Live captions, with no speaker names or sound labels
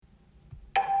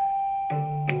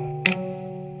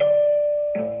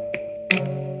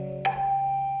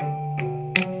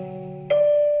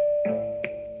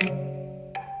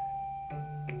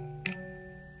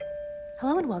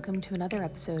welcome to another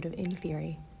episode of In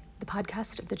Theory, the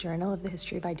podcast of the Journal of the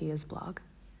History of Ideas blog.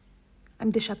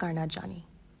 I'm Disha Karnad Jani.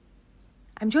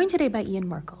 I'm joined today by Ian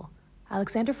Merkel,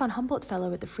 Alexander von Humboldt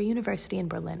Fellow at the Freie University in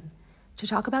Berlin, to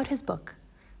talk about his book,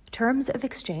 Terms of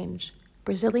Exchange,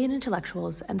 Brazilian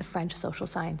Intellectuals and the French Social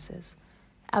Sciences,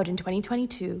 out in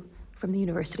 2022 from the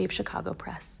University of Chicago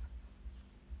Press.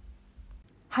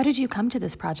 How did you come to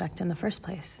this project in the first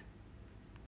place?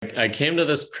 I came to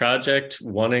this project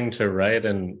wanting to write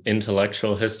an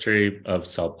intellectual history of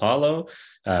Sao Paulo,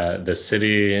 the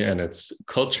city and its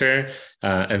culture,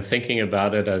 and thinking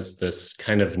about it as this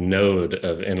kind of node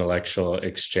of intellectual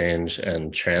exchange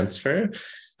and transfer.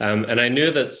 And I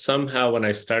knew that somehow when I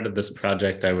started this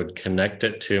project, I would connect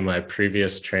it to my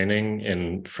previous training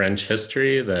in French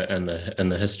history and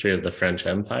the history of the French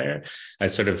Empire. I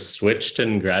sort of switched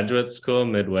in graduate school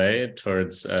midway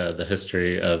towards the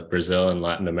history of Brazil and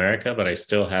Latin America, but I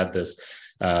still had this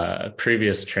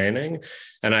previous training.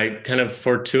 And I kind of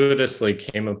fortuitously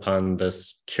came upon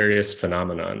this curious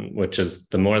phenomenon, which is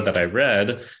the more that I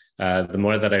read, the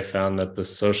more that I found that the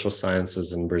social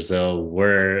sciences in Brazil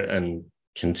were and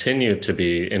continue to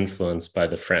be influenced by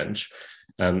the French.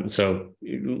 So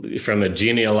from a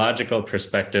genealogical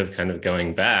perspective, kind of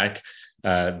going back,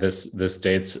 this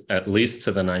dates at least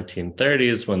to the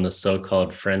 1930s when the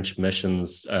so-called French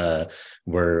missions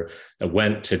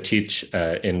went to teach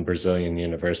in Brazilian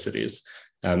universities.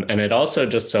 And it also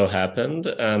just so happened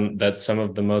that some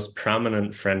of the most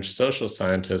prominent French social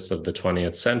scientists of the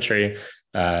 20th century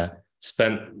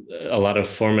spent a lot of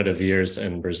formative years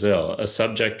in Brazil, a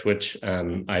subject which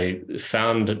I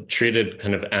found treated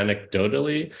kind of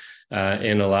anecdotally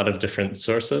in a lot of different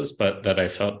sources, but that I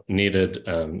felt needed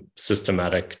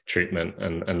systematic treatment.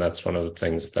 And that's one of the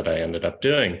things that I ended up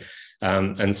doing.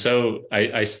 And so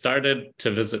I started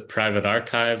to visit private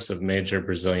archives of major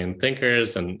Brazilian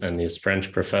thinkers and these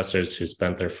French professors who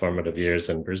spent their formative years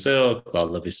in Brazil, Claude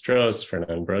Lévi-Strauss,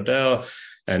 Fernand Braudel,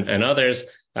 and others.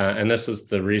 And this is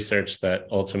the research that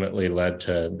ultimately led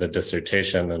to the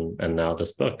dissertation and now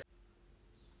this book.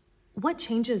 What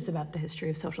changes about the history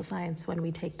of social science when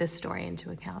we take this story into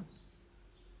account?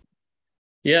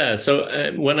 Yeah,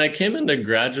 so when I came into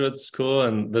graduate school,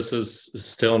 and this is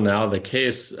still now the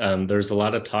case, there's a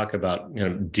lot of talk about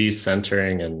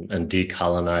decentering and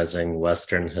decolonizing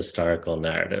Western historical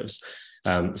narratives.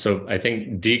 So I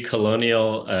think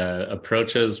decolonial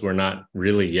approaches were not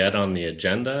really yet on the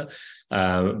agenda,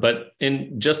 but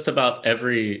in just about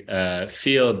every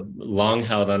field,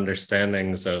 long-held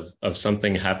understandings of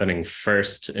something happening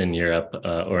first in Europe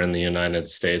or in the United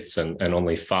States and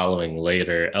only following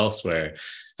later elsewhere,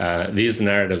 these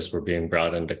narratives were being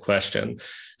brought into question.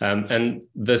 And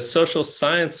the social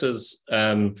sciences,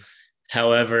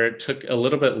 however, it took a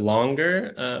little bit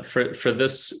longer for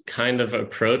this kind of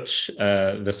approach,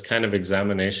 this kind of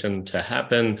examination to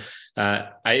happen.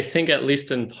 I think at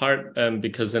least in part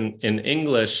because in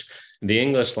English, the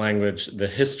English language, the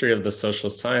history of the social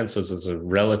sciences is a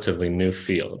relatively new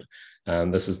field.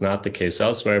 This is not the case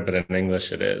elsewhere, but in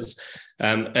English it is.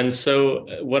 And so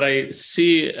what I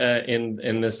see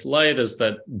in this light is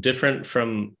that different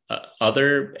from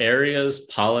other areas,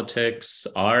 politics,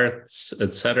 arts,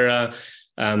 etc.,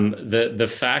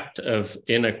 the fact of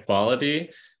inequality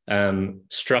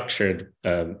structured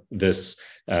this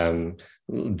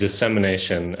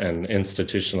dissemination and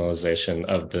institutionalization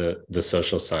of the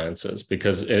social sciences.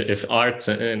 Because if arts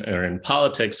are in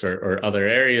politics or other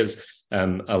areas,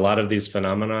 a lot of these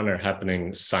phenomena are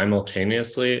happening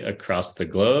simultaneously across the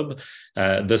globe.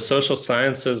 The social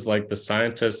sciences, like the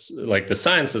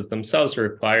sciences themselves,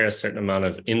 require a certain amount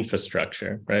of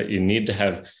infrastructure, right? You need to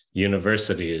have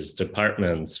universities,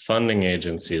 departments, funding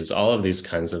agencies, all of these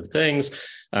kinds of things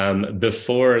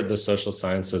before the social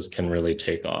sciences can really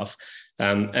take off.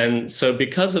 And so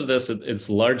because of this, it's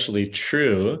largely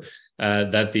true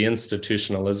that the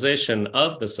institutionalization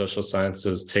of the social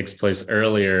sciences takes place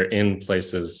earlier in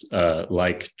places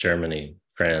like Germany,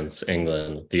 France,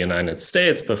 England, the United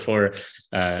States before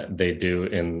they do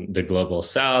in the global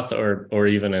South or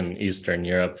even in Eastern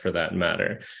Europe for that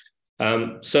matter.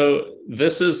 So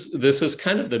this is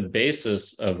kind of the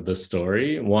basis of the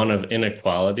story, one of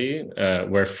inequality,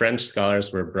 where French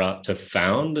scholars were brought to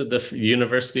found the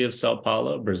University of Sao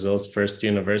Paulo, Brazil's first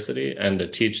university, and to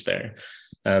teach there.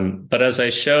 But as I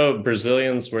show,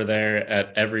 Brazilians were there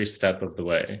at every step of the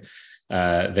way.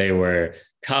 They were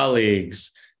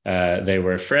colleagues, they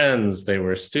were friends, they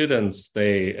were students,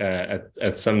 they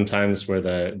at some times were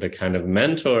the kind of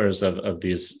mentors of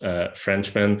these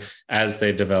Frenchmen as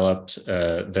they developed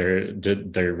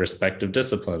their respective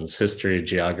disciplines: history,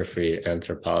 geography,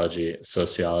 anthropology,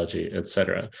 sociology,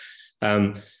 etc.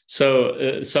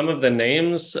 Some of the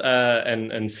names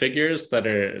and figures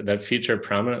that feature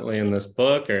prominently in this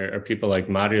book are people like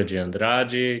Mario de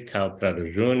Andrade, Cal Prado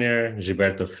Jr.,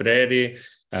 Gilberto Freire,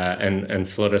 and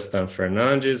Florestan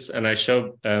Fernandes, and I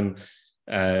show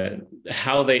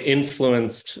how they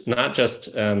influenced not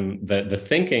just the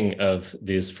thinking of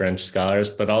these French scholars,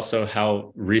 but also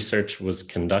how research was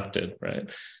conducted, right?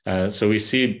 So we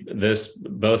see this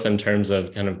both in terms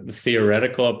of kind of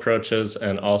theoretical approaches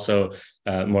and also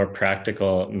more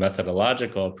practical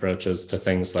methodological approaches to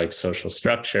things like social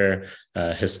structure,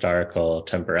 historical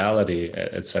temporality,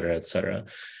 et cetera, et cetera.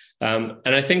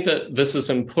 And I think that this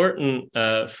is important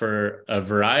for a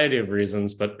variety of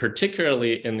reasons, but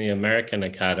particularly in the American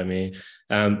Academy,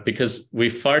 because we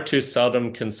far too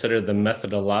seldom consider the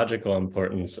methodological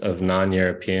importance of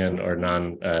non-European or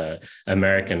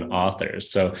non-American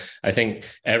authors. So I think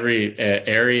every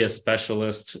area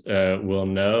specialist will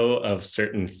know of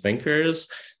certain thinkers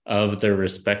of their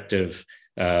respective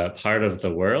part of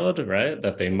the world, right,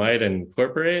 that they might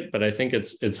incorporate. But I think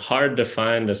it's hard to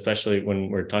find, especially when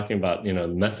we're talking about,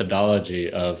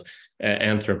 methodology of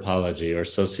anthropology or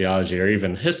sociology or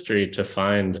even history, to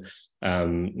find,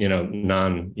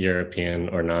 non-European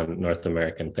or non-North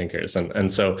American thinkers.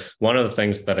 And so one of the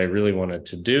things that I really wanted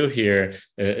to do here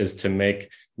is to make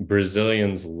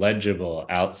Brazilians legible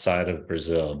outside of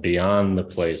Brazil, beyond the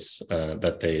place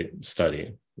that they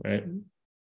study, right?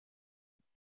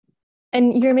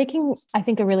 And you're making, I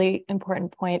think, a really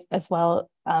important point as well,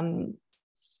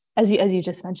 as you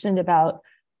just mentioned, about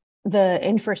the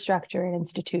infrastructure and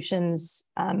institutions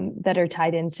that are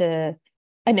tied into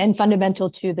and fundamental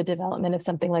to the development of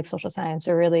something like social science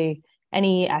or really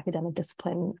any academic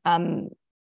discipline. And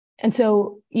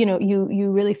so,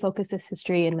 you really focus this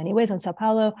history in many ways on Sao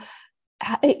Paulo.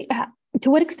 To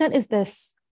what extent is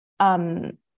this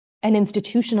an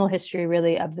institutional history,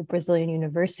 really, of the Brazilian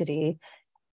university?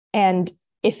 And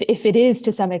if it is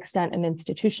to some extent an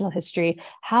institutional history,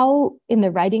 how in the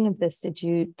writing of this did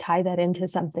you tie that into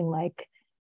something like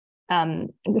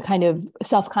the kind of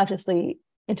self-consciously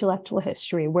intellectual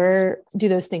history? Where do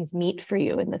those things meet for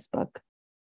you in this book?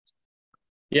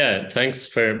 Yeah, thanks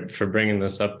for bringing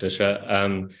this up,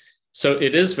 Disha. So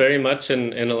it is very much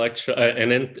an intellectual,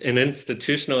 an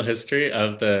institutional history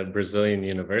of the Brazilian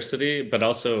university, but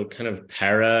also kind of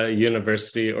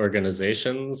para-university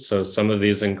organizations. So some of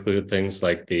these include things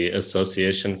like the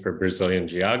Association for Brazilian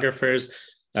Geographers,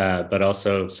 but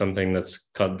also something that's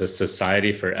called the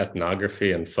Society for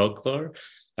Ethnography and Folklore,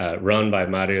 run by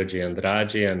Mario de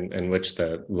Andrade, and in which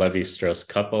the Levi-Strauss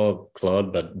couple,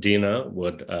 Claude but Dina,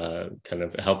 would kind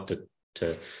of help to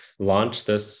launch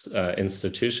this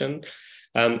institution.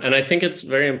 And I think it's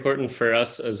very important for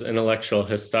us as intellectual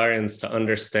historians to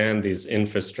understand these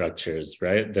infrastructures,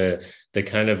 right? The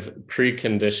kind of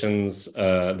preconditions,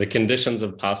 the conditions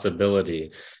of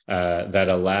possibility that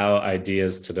allow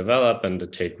ideas to develop and to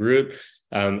take root,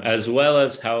 as well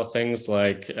as how things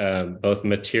like both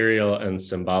material and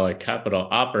symbolic capital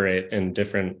operate in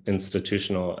different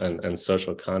institutional and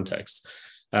social contexts.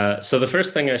 So the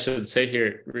first thing I should say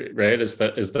here, right, is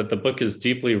that the book is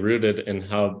deeply rooted in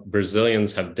how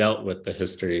Brazilians have dealt with the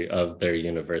history of their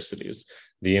universities,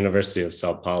 the University of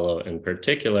Sao Paulo in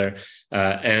particular,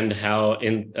 and how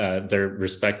in their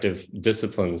respective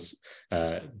disciplines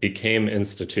became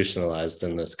institutionalized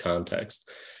in this context.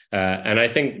 And I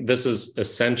think this is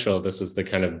essential. This is the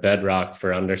kind of bedrock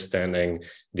for understanding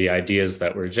the ideas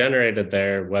that were generated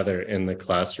there, whether in the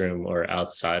classroom or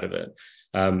outside of it.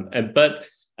 But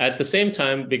at the same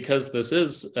time, because this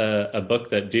is a book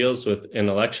that deals with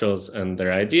intellectuals and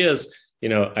their ideas,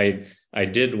 I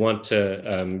did want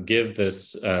to give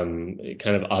this kind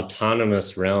of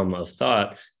autonomous realm of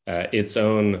thought its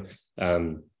own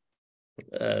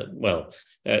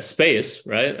space,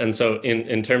 right? And so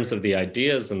in terms of the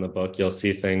ideas in the book, you'll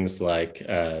see things like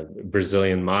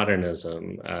Brazilian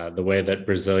modernism, the way that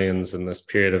Brazilians in this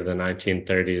period of the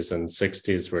 1930s and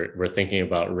 60s were thinking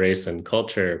about race and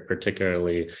culture,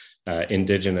 particularly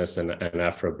indigenous and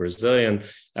Afro-Brazilian,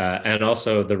 and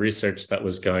also the research that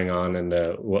was going on in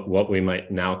what we might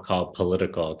now call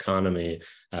political economy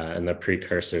and the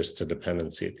precursors to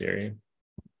dependency theory.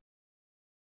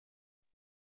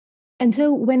 And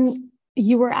so when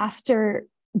you were after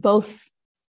both,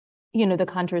 the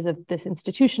contours of this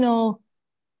institutional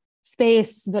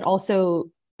space, but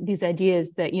also these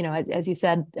ideas that, as you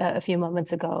said a few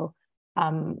moments ago,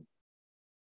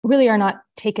 really are not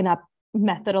taken up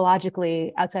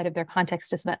methodologically outside of their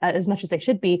context as much as they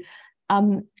should be,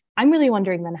 I'm really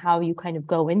wondering then how you kind of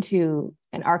go into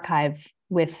an archive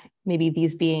with maybe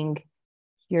these being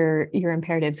your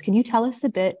imperatives. Can you tell us a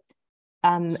bit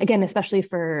again, especially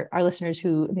for our listeners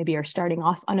who maybe are starting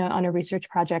off on a research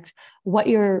project, what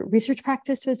your research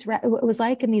practice was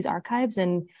like in these archives,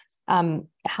 and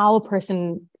how a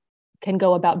person can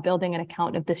go about building an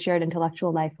account of the shared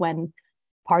intellectual life when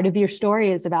part of your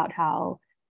story is about how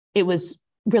it was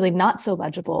really not so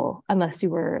legible unless you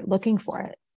were looking for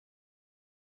it.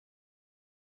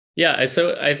 Yeah,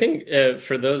 so I think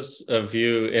for those of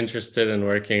you interested in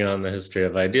working on the history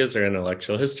of ideas or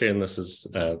intellectual history, and this is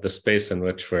the space in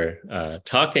which we're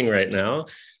talking right now,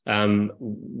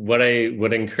 what I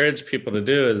would encourage people to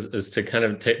do is to kind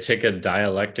of take a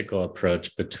dialectical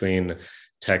approach between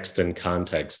text and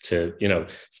context, to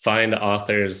find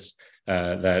authors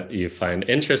that you find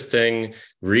interesting,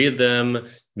 read them,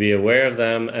 be aware of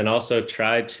them, and also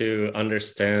try to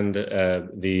understand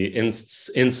the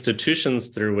institutions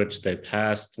through which they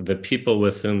passed, the people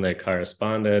with whom they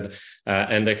corresponded,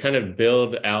 and to kind of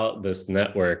build out this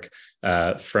network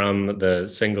from the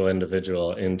single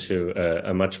individual into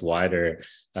a much wider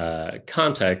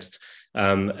context.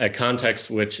 A context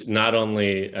which not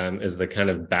only is the kind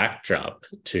of backdrop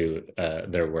to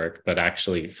their work, but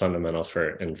actually fundamental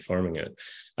for informing it.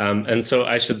 And so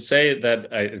I should say that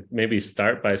I maybe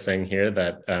start by saying here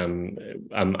that I'm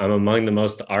among the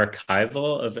most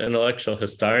archival of intellectual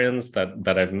historians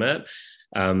that I've met.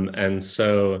 And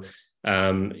so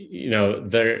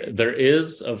there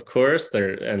is, of course,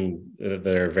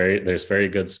 there's very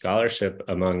good scholarship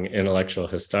among intellectual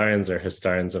historians or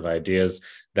historians of ideas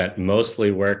that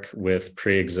mostly work with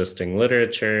pre-existing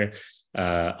literature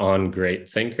on great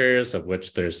thinkers, of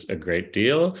which there's a great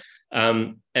deal.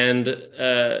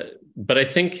 But I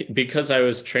think because I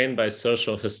was trained by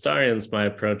social historians, my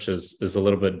approach is a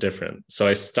little bit different. So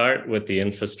I start with the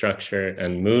infrastructure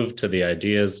and move to the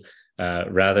ideas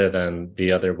rather than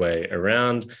the other way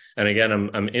around. And again,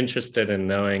 I'm interested in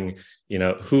knowing,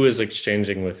 who is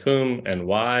exchanging with whom and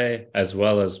why, as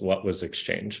well as what was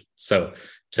exchanged. So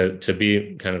to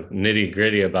be kind of nitty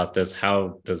gritty about this,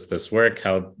 how does this work?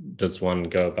 How does one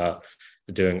go about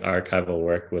doing archival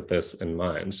work with this in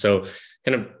mind? So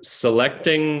kind of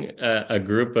selecting a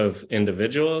group of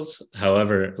individuals,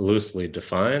 however loosely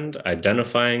defined,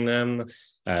 identifying them,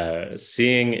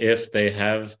 seeing if they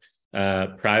have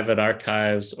private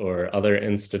archives or other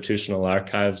institutional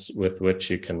archives with which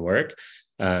you can work.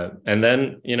 And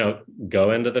then,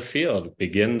 go into the field,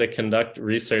 begin to conduct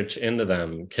research into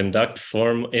them, conduct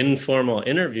informal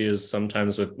interviews,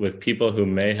 sometimes with people who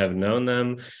may have known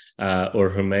them or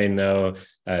who may know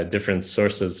different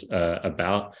sources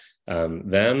about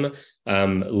them,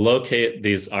 locate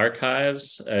these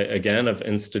archives, again, of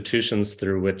institutions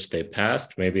through which they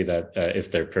passed, maybe that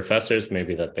if they're professors,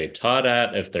 maybe that they taught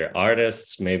at, if they're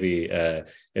artists, maybe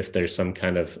if there's some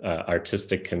kind of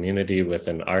artistic community with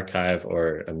an archive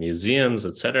or museums,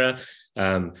 etc.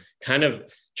 Kind of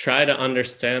try to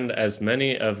understand as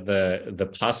many of the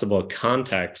possible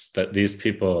contexts that these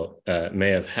people may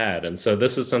have had. And so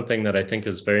this is something that I think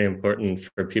is very important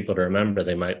for people to remember.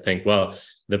 They might think, well,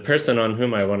 the person on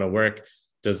whom I want to work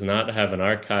does not have an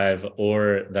archive,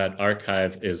 or that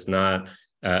archive is not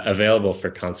available for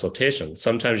consultation.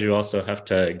 Sometimes you also have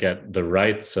to get the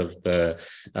rights of the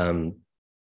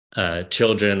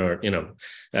children or,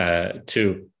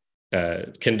 to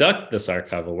conduct this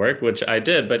archival work, which I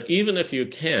did. But even if you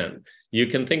can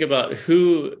think about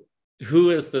who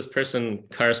is this person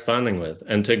corresponding with,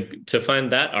 and to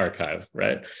find that archive,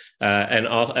 right? And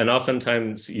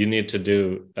oftentimes you need to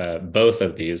do both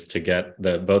of these to get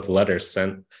both letters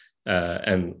sent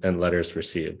and letters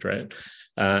received, right?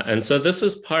 And so this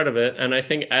is part of it. And I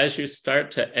think as you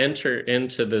start to enter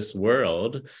into this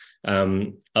world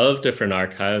of different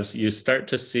archives, you start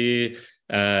to see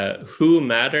who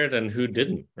mattered and who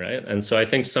didn't, right? And so I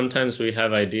think sometimes we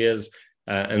have ideas,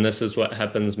 and this is what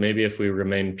happens maybe if we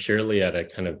remain purely at a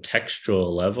kind of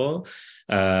textual level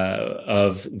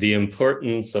of the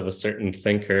importance of a certain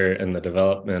thinker in the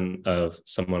development of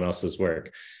someone else's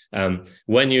work.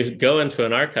 When you go into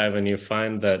an archive and you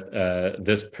find that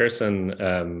this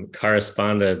person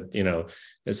corresponded,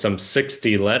 some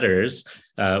 60 letters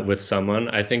with someone,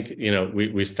 I think,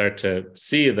 we start to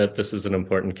see that this is an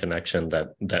important connection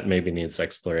that maybe needs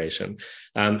exploration.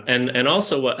 And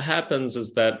also what happens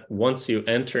is that once you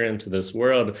enter into this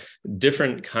world,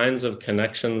 different kinds of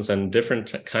connections and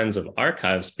different kinds of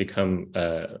archives become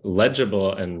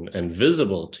legible and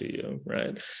visible to you,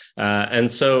 right?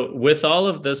 And so with all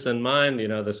of this in mind,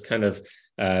 this kind of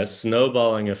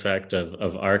snowballing effect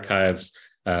of archives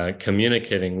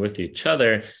communicating with each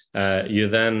other, you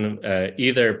then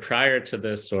either prior to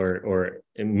this or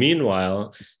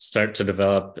meanwhile start to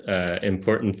develop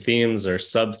important themes or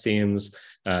sub-themes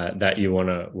that you want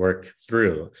to work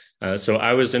through. So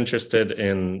I was interested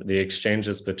in the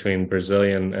exchanges between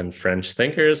Brazilian and French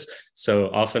thinkers. So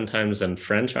oftentimes in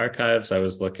French archives, I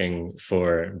was looking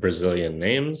for Brazilian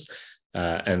names.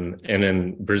 And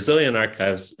in Brazilian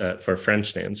archives for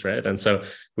French names, right? And so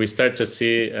we start to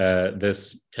see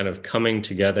this kind of coming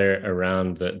together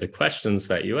around the questions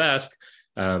that you ask,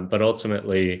 but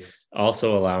ultimately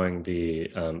also allowing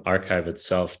the archive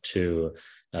itself to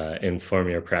inform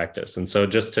your practice. And so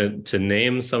just to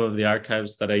name some of the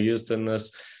archives that I used in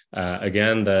this,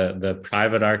 again, the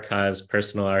private archives,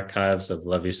 personal archives of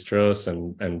Lévi-Strauss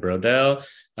and Brodel,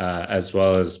 as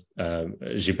well as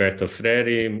Gilberto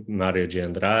Freire, Mário de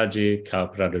Andrade, Cal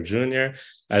Prado Jr.,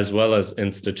 as well as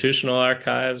institutional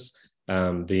archives,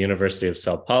 the University of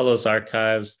Sao Paulo's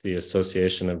archives, the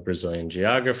Association of Brazilian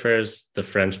Geographers, the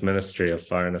French Ministry of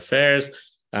Foreign Affairs,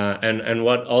 and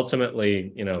what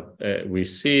ultimately, we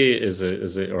see is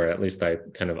or at least I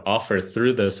kind of offer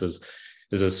through this is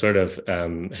a sort of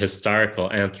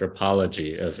historical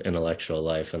anthropology of intellectual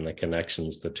life and the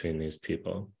connections between these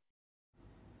people.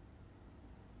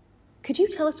 Could you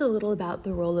tell us a little about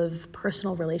the role of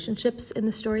personal relationships in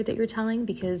the story that you're telling?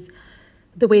 Because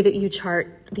the way that you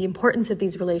chart the importance of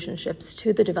these relationships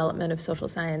to the development of social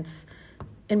science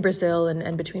in Brazil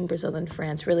and between Brazil and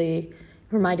France really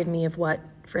reminded me of what,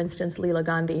 for instance, Leela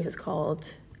Gandhi has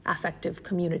called affective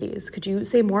communities. Could you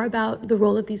say more about the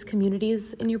role of these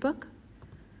communities in your book?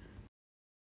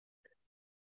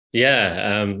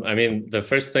 Yeah, I mean, the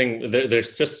first thing,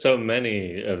 there's just so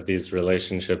many of these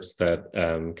relationships that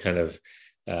kind of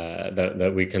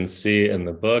that we can see in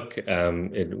the book.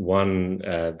 One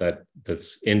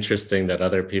that's interesting that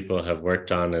other people have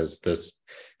worked on is this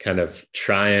kind of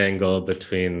triangle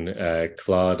between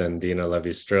Claude and Dina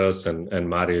Lévi-Strauss and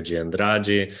Mário de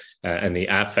Andrade, and the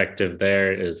affective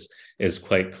there is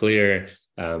quite clear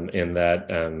in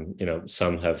that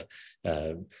some have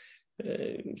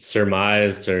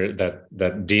surmised or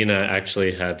that Dina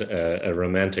actually had a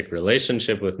romantic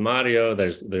relationship with Mario.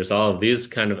 There's all of these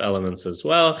kind of elements as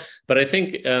well. But I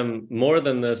think more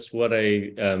than this, what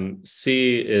I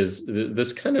see is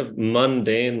this kind of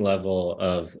mundane level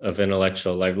of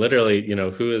intellectual life. Literally,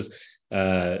 who is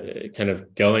kind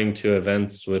of going to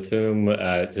events with whom.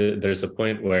 There's a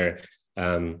point where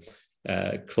Claude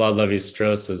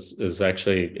Lévi-Strauss is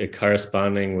actually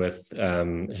corresponding with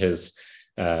his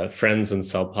friends in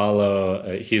Sao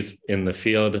Paulo. He's in the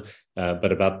field,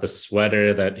 but about the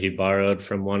sweater that he borrowed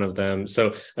from one of them.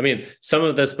 So, I mean, some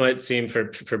of this might seem for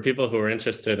people who are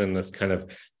interested in this kind of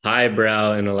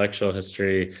highbrow intellectual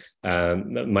history,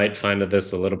 might find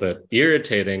this a little bit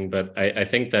irritating. But I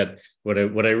think that what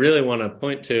I really want to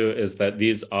point to is that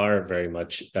these are very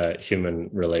much human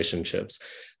relationships.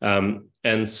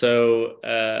 And so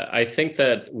I think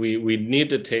that we need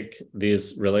to take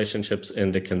these relationships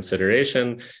into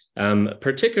consideration,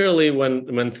 particularly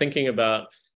when thinking about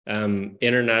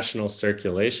international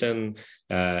circulation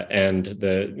and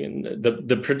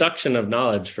the production of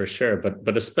knowledge for sure,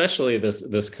 but especially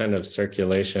this kind of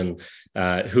circulation,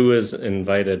 who is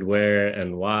invited where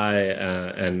and why,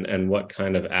 and what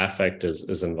kind of affect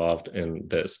is involved in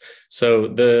this. So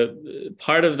the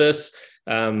part of this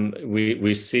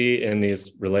we see in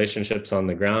these relationships on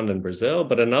the ground in Brazil,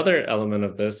 but another element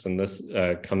of this, and this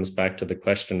comes back to the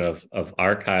question of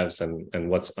archives and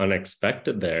what's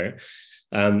unexpected there,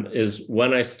 is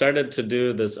when I started to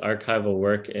do this archival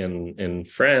work in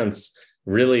France,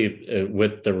 really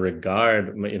with the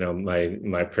regard,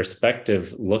 my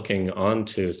perspective looking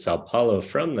onto Sao Paulo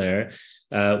from there,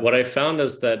 what I found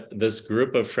is that this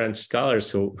group of French scholars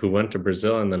who went to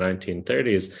Brazil in the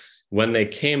 1930s, when they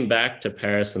came back to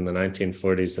Paris in the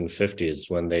 1940s and 50s,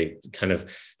 when they kind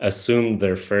of assumed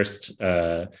their first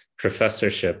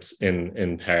professorships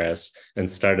in Paris and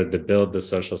started to build the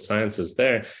social sciences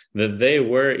there, that they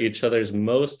were each other's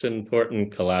most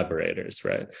important collaborators,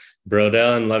 right?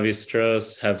 Brodel and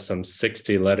Lévi-Strauss have some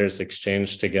 60 letters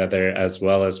exchanged together, as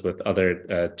well as with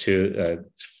other two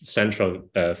central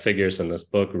figures in this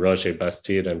book, Roger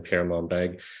Bastide and Pierre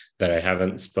Monbeg, that I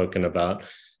haven't spoken about.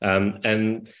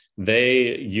 And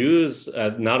they use,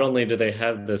 not only do they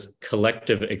have this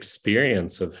collective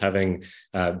experience of having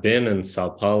been in Sao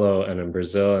Paulo and in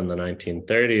Brazil in the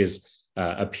 1930s,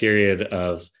 a period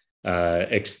of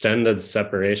extended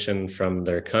separation from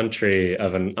their country,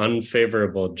 of an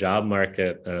unfavorable job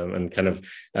market, and kind of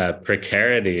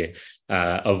precarity,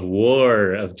 of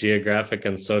war, of geographic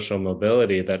and social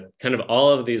mobility, that kind of all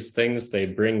of these things they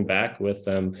bring back with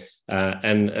them.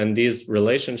 And these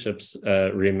relationships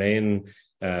remain,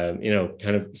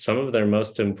 kind of some of their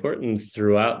most important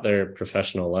throughout their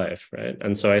professional life, right?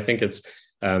 And so I think it's,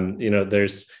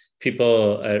 there's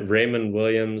people, Raymond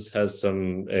Williams has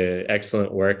some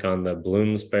excellent work on the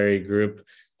Bloomsbury group,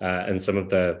 and some of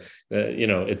the,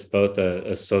 it's both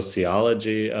a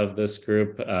sociology of this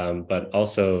group, but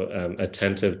also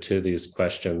attentive to these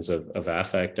questions of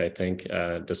affect, I think,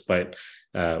 despite,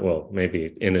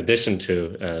 maybe in addition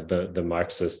to the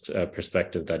Marxist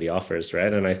perspective that he offers,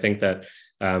 right? And I think that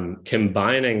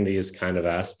combining these kind of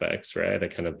aspects, right, a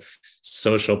kind of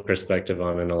social perspective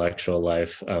on intellectual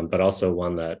life, but also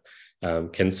one that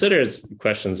considers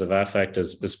questions of affect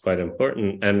is quite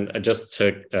important. And just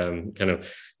to kind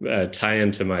of tie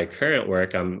into my current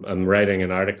work, I'm writing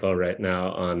an article right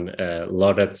now on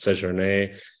Laurette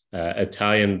Séjourné,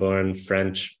 Italian-born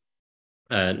French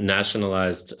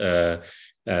nationalized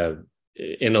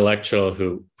intellectual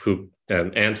who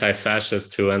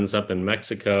anti-fascist, who ends up in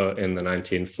Mexico in the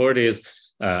 1940s,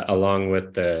 along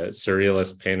with the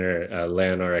surrealist painter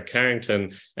Leonora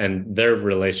Carrington, and their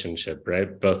relationship,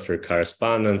 right, both through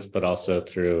correspondence, but also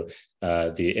through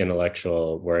the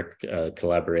intellectual work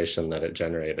collaboration that it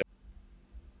generated.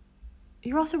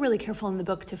 You're also really careful in the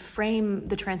book to frame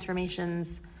the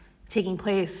transformations taking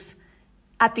place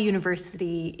at the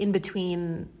university in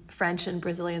between French and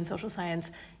Brazilian social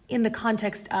science in the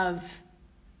context of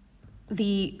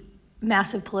the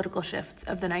massive political shifts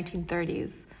of the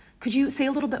 1930s. Could you say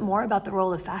a little bit more about the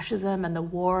role of fascism and the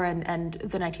war and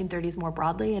the 1930s more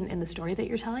broadly in the story that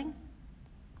you're telling?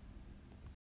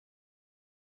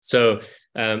 So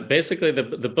basically,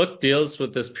 the book deals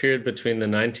with this period between the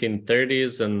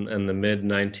 1930s and the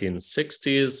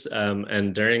mid-1960s.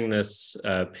 And during this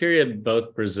period,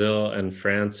 both Brazil and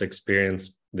France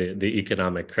experienced the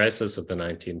economic crisis of the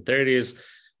 1930s.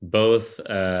 Both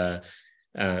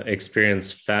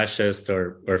experienced fascist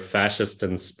or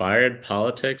fascist-inspired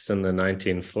politics in the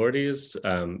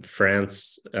 1940s.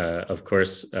 France, of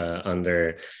course,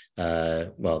 under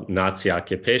Nazi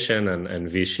occupation and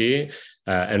Vichy,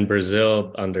 and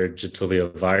Brazil under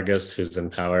Getúlio Vargas, who's in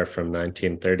power from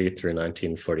 1930 through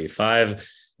 1945,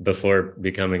 before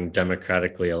becoming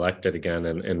democratically elected again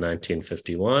in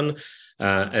 1951.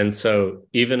 And so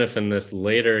even if in this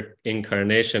later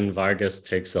incarnation, Vargas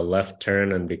takes a left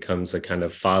turn and becomes a kind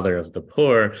of father of the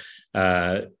poor,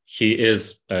 he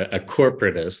is a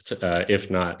corporatist, if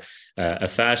not a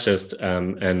fascist,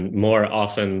 and more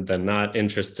often than not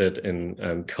interested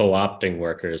in co-opting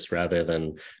workers rather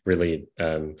than really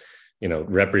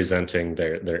representing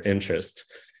their interests.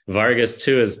 Vargas,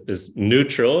 too, is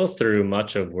neutral through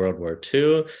much of World War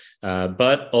II,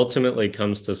 but ultimately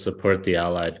comes to support the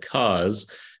Allied cause.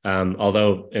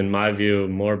 Although, in my view,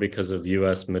 more because of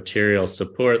U.S. material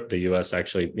support, the U.S.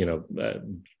 actually,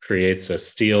 creates a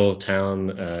steel town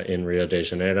in Rio de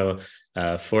Janeiro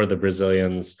for the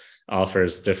Brazilians,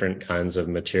 offers different kinds of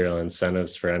material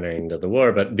incentives for entering into the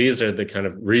war. But these are the kind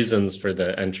of reasons for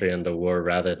the entry into war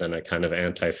rather than a kind of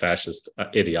anti-fascist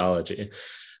ideology.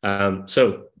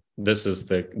 So this is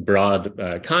the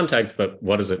broad context, but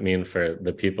what does it mean for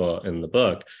the people in the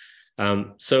book?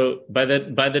 So by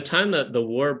the time that the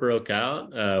war broke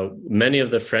out, many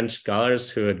of the French scholars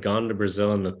who had gone to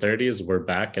Brazil in the 30s were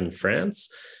back in France,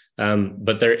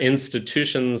 but their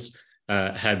institutions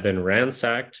had been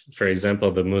ransacked. For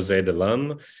example, the Musée de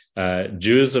l'Homme.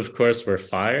 Jews, of course, were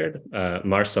fired.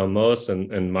 Marcel Mauss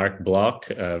and Marc Bloch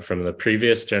from the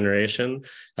previous generation,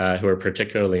 who are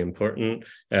particularly important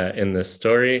in this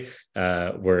story,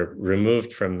 were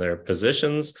removed from their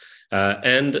positions.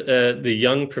 And the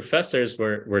young professors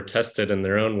were tested in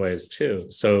their own ways, too.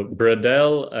 So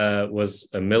Brodel was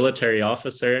a military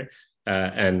officer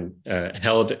and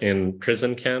held in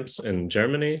prison camps in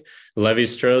Germany.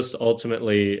 Lévi-Strauss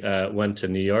ultimately went to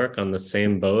New York on the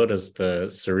same boat as the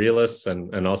Surrealists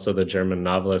and also the German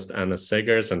novelist Anna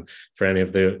Segers. And for any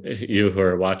of you who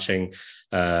are watching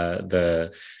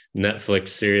the Netflix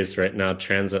series right now,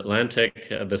 Transatlantic,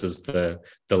 this is the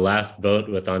last boat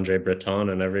with André Breton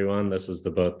and everyone. This is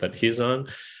the boat that he's on.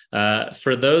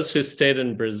 For those who stayed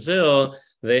in Brazil,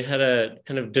 they had a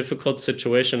kind of difficult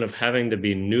situation of having to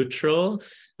be neutral,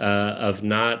 of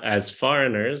not, as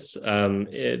foreigners,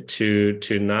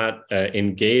 to not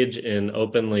engage in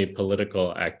openly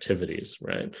political activities,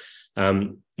 right?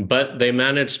 But they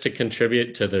managed to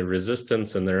contribute to the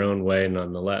resistance in their own way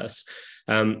nonetheless.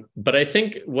 But I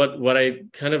think what I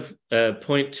kind of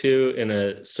point to in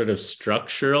a sort of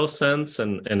structural sense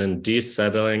and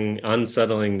in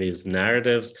unsettling these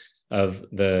narratives of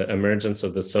the emergence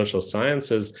of the social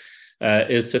sciences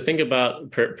is to think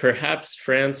about perhaps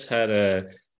France had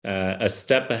a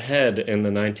step ahead in the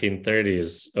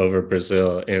 1930s over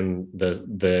Brazil in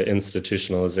the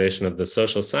institutionalization of the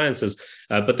social sciences,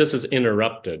 but this is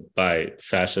interrupted by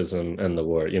fascism and the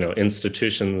war.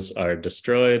 Institutions are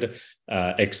destroyed,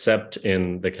 except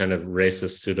in the kind of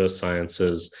racist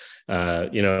pseudosciences.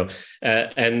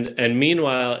 And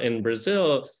meanwhile, in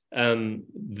Brazil,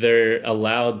 they're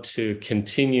allowed to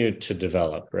continue to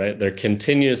develop, right? There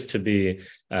continues to be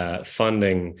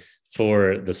funding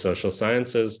for the social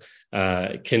sciences,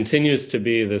 continues to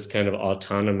be this kind of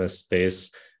autonomous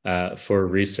space for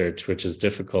research, which is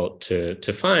difficult to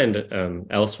find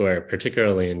elsewhere,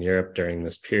 particularly in Europe during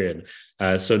this period.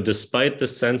 So despite the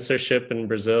censorship in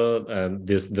Brazil,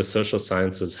 the social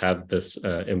sciences have this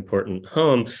important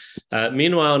home.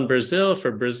 Meanwhile, in Brazil,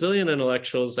 for Brazilian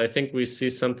intellectuals, I think we see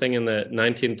something in the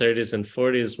 1930s and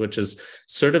 40s, which is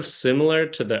sort of similar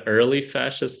to the early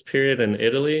fascist period in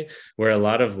Italy, where a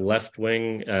lot of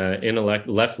left-leaning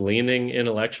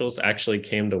intellectuals actually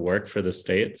came to work for the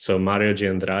state. So Mario de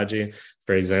Andrade,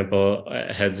 for example,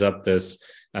 heads up this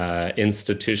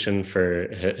institution for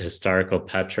historical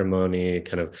patrimony,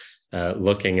 kind of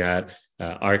looking at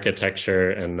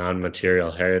architecture and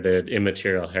immaterial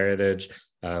heritage,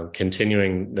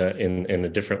 continuing in a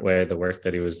different way the work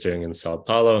that he was doing in Sao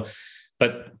Paulo.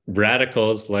 But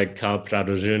radicals like Cal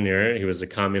Prado Jr., he was a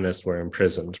communist, were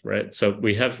imprisoned, right? So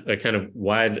we have a kind of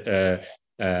wide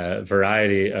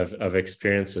variety of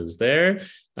experiences there.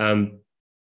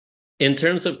 In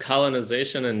terms of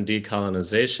colonization and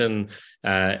decolonization,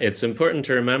 it's important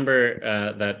to remember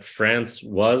that France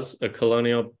was a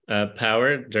colonial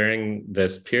power during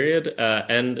this period.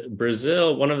 And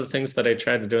Brazil, one of the things that I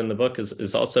try to do in the book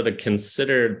is also to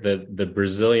consider the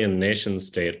Brazilian nation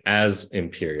state as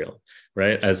imperial,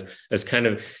 right? As kind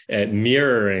of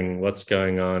mirroring what's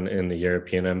going on in the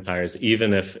European empires,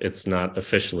 even if it's not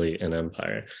officially an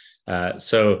empire.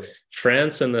 So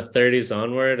France in the 30s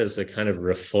onward is a kind of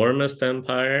reformist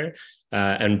empire,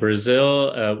 and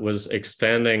Brazil was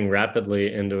expanding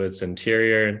rapidly into its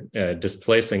interior,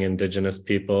 displacing indigenous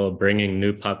people, bringing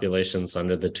new populations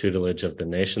under the tutelage of the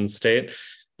nation state.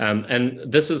 And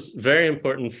this is very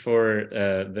important for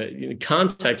the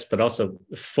context, but also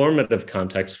formative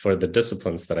context for the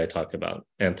disciplines that I talk about: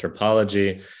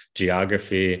 anthropology,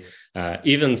 geography,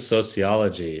 even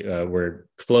sociology were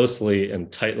closely and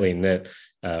tightly knit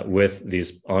with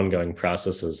these ongoing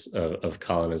processes of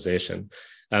colonization.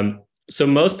 So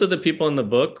most of the people in the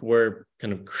book were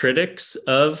kind of critics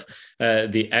of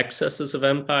the excesses of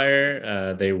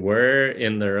empire. They were,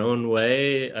 in their own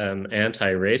way,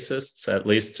 anti-racists, at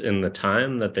least in the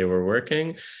time that they were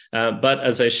working. But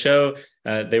as I show,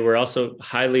 they were also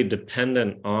highly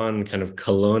dependent on kind of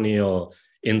colonial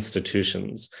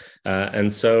institutions.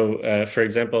 And so, for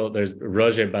example, there's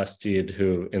Roger Bastide,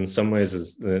 who in some ways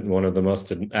is one of the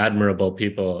most admirable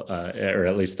people, or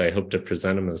at least I hope to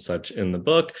present him as such in the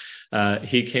book.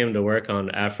 He came to work on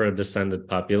Afro-descended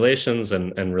populations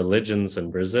and religions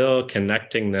in Brazil,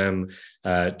 connecting them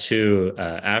to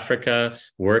Africa,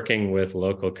 working with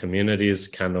local communities,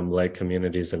 Candomblé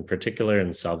communities in particular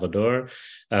in Salvador.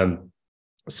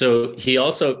 So he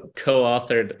also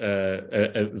co-authored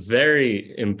a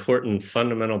very important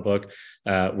fundamental book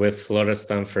with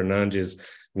Florestan Fernandes,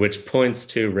 which points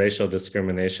to racial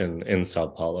discrimination in Sao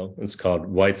Paulo. It's called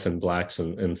Whites and Blacks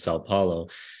in Sao Paulo.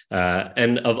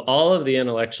 And of all of the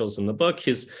intellectuals in the book,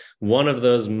 he's one of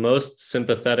those most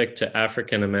sympathetic to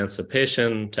African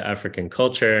emancipation, to African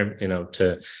culture,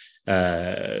 to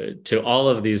all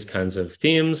of these kinds of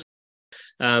themes.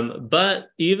 But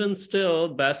even still,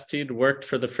 Bastide worked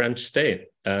for the French state,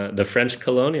 the French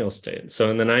colonial state.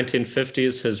 So in the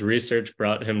 1950s, his research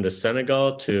brought him to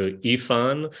Senegal, to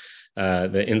IFAN,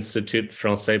 the Institut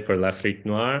Français pour l'Afrique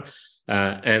Noire.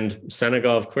 And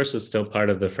Senegal, of course, is still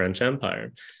part of the French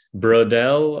Empire.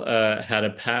 Brodel had a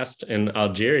past in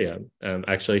Algeria.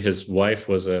 Actually, his wife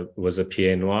was a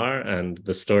Pied Noir, and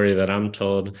the story that I'm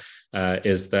told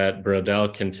is that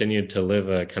Brodel continued to live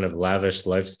a kind of lavish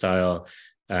lifestyle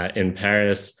in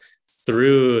Paris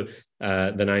through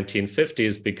the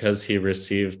 1950s because he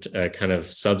received a kind of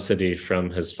subsidy from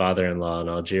his father-in-law in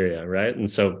Algeria, right?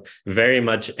 And so very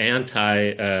much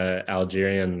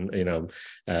anti-Algerian,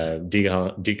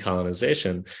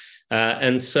 decolonization.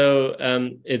 And so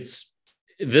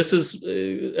this is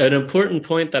an important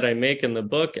point that I make in the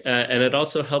book, and it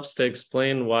also helps to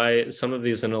explain why some of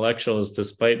these intellectuals,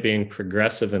 despite being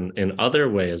progressive in other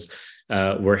ways,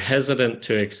 were hesitant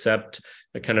to accept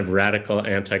a kind of radical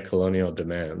anti-colonial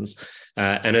demands.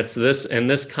 And it's this, in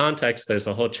this context, there's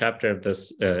a whole chapter of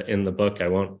this in the book. I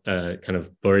won't kind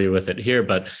of bore you with it here,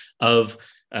 but of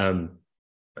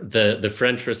the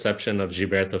French reception of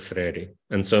Gilberto Freire.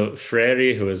 And so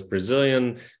Freire, who is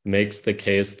Brazilian, makes the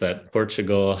case that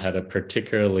Portugal had a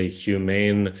particularly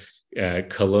humane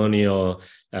colonial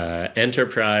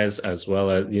enterprise, as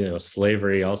well as,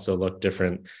 slavery also looked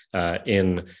different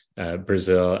in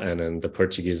Brazil and in the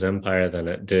Portuguese Empire than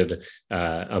it did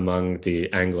among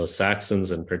the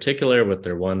Anglo-Saxons in particular, with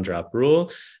their one-drop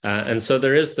rule. And so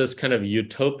there is this kind of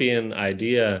utopian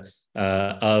idea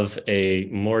of a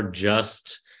more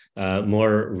just,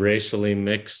 more racially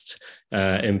mixed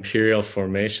imperial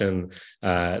formation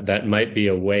that might be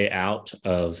a way out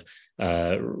of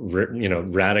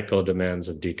radical demands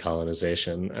of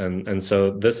decolonization. And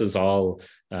so this is all,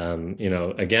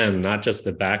 again, not just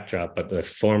the backdrop, but the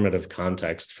formative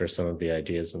context for some of the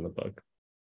ideas in the book.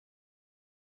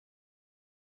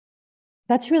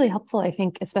 That's really helpful, I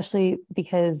think, especially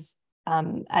because,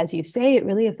 as you say, it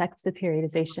really affects the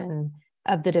periodization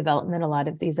of the development, a lot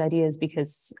of these ideas,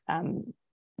 because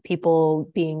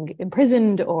people being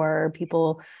imprisoned or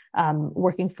people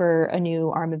working for a new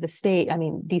arm of the state. I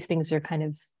mean, these things are kind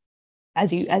of,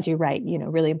 as you write,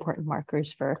 really important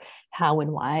markers for how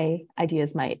and why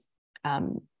ideas might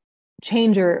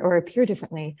change or appear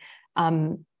differently.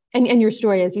 And your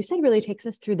story, as you said, really takes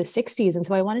us through the 60s. And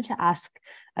so I wanted to ask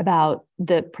about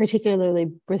the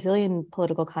particularly Brazilian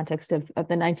political context of the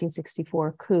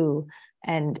 1964 coup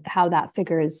and how that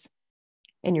figures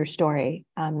in your story.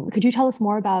 Could you tell us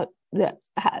more about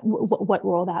what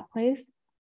role that plays?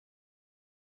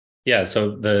 Yeah, so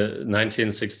the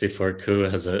 1964 coup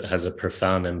has a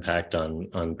profound impact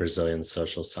on Brazilian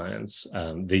social science.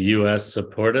 The U.S.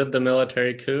 supported the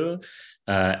military coup,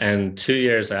 and 2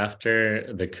 years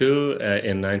after the coup,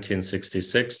 in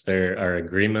 1966, there are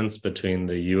agreements between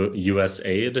the U.S.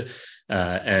 aid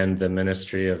and the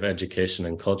Ministry of Education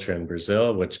and Culture in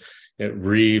Brazil, which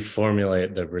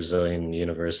reformulate the Brazilian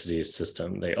university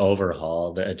system. They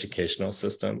overhaul the educational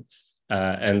system.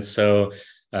 And so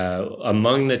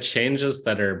among the changes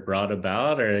that are brought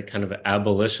about are a kind of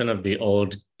abolition of the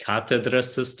old cátedra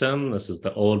system. This is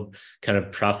the old kind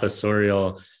of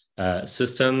professorial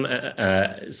system,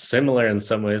 similar in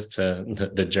some ways to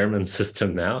the German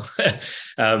system now,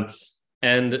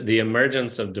 and the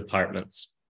emergence of departments.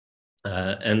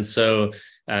 And so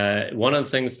one of the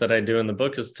things that I do in the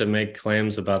book is to make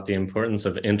claims about the importance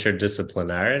of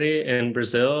interdisciplinarity in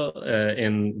Brazil,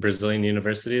 in Brazilian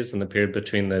universities in the period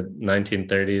between the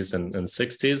 1930s and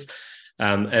 60s.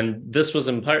 And this was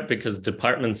in part because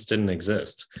departments didn't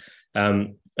exist.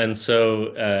 And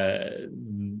so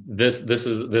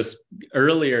this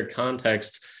earlier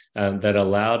context that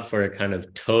allowed for a kind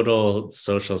of total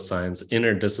social science,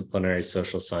 interdisciplinary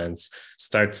social science,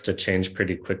 starts to change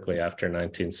pretty quickly after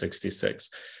 1966.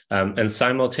 And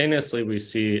simultaneously, we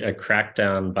see a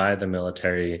crackdown by the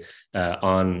military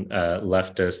on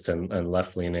leftist and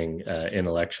left-leaning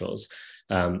intellectuals.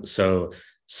 So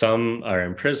some are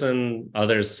in prison,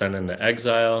 others sent into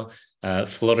exile.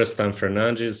 Florestan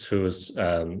Fernandes, who's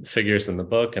figures in the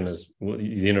book and is the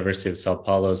University of Sao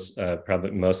Paulo's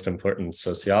probably most important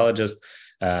sociologist,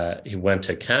 he went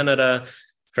to Canada.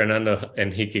 Fernando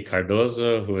Henrique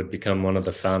Cardoso, who would become one of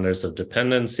the founders of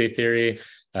dependency theory,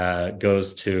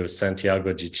 goes to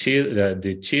Santiago de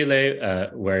Chile,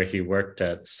 where he worked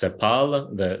at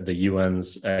CEPAL, the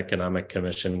UN's Economic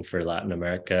Commission for Latin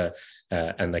America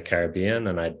and the Caribbean.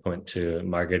 And I'd point to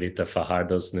Margarita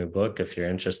Fajardo's new book if you're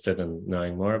interested in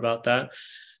knowing more about that.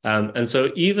 And so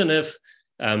even if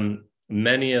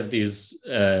many of these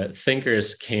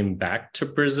thinkers came back to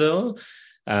Brazil,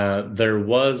 there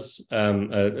was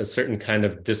a certain kind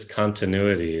of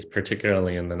discontinuity,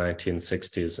 particularly in the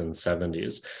 1960s and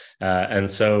 70s. And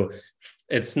so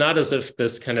it's not as if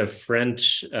this kind of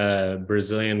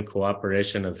French-Brazilian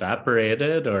cooperation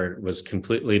evaporated or was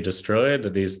completely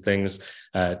destroyed. These things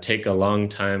take a long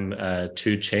time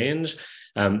to change.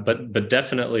 But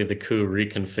definitely the coup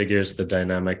reconfigures the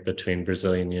dynamic between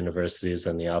Brazilian universities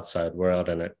and the outside world,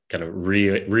 and it kind of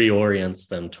reorients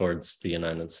them towards the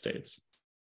United States.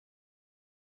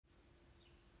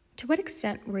 To what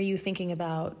extent were you thinking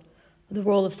about the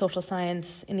role of social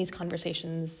science in these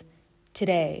conversations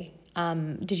today?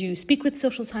 Did you speak with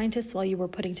social scientists while you were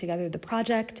putting together the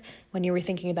project, when you were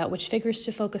thinking about which figures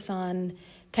to focus on?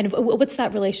 Kind of, what's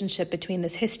that relationship between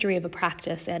this history of a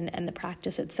practice and the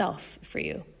practice itself for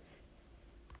you?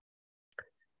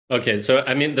 Okay, so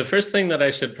I mean, the first thing that I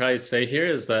should probably say here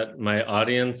is that my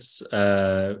audience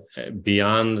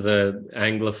beyond the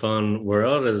Anglophone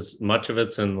world is much of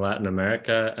it's in Latin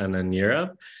America and in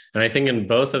Europe. And I think in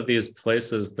both of these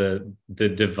places, the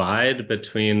divide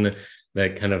between the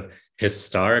kind of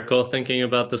historical thinking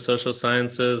about the social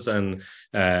sciences and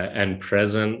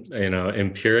present,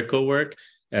 empirical work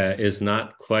is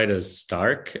not quite as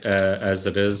stark as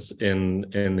it is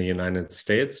in the United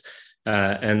States.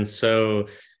 And so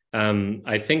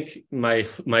I think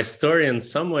my story in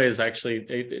some ways actually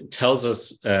it tells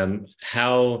us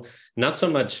how, not so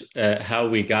much how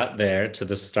we got there to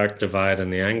the stark divide in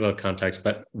the Anglo context,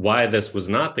 but why this was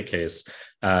not the case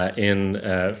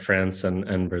in France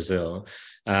and Brazil.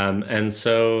 And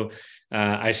so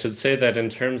I should say that in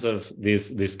terms of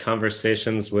these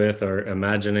conversations with or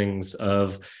imaginings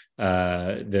of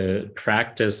the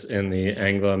practice in the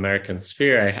Anglo-American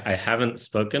sphere, I haven't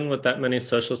spoken with that many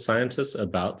social scientists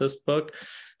about this book.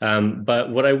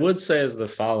 But what I would say is the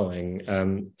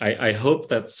following. I hope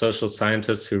that social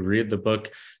scientists who read the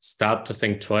book stop to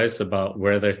think twice about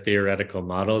where their theoretical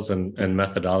models and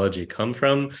methodology come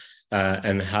from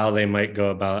and how they might go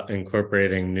about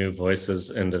incorporating new voices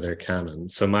into their canon.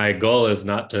 So my goal is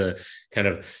not to kind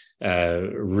of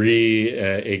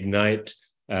reignite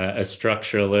a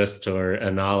structuralist or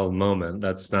annal moment.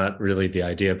 That's not really the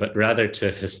idea, but rather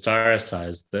to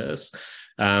historicize this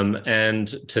and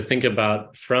to think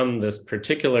about from this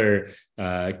particular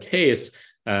case,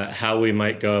 how we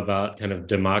might go about kind of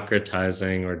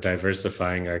democratizing or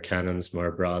diversifying our canons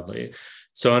more broadly.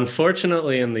 So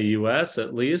unfortunately, in the US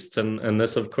at least, and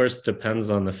this of course depends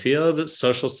on the field,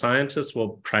 social scientists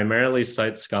will primarily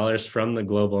cite scholars from the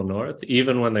global north,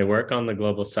 even when they work on the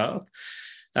global south.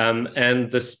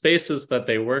 And the spaces that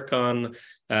they work on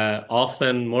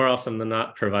more often than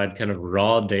not, provide kind of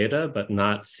raw data, but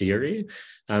not theory.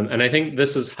 And I think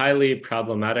this is highly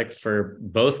problematic for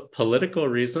both political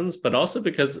reasons, but also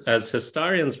because as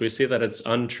historians, we see that it's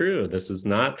untrue. This is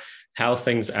not how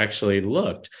things actually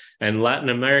looked. And Latin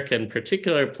America in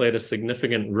particular played a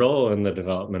significant role in the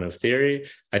development of theory.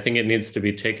 I think it needs to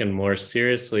be taken more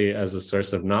seriously as a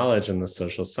source of knowledge in the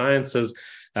social sciences.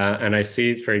 And I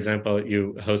see, for example,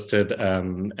 you hosted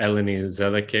Eleni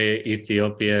Zeleke,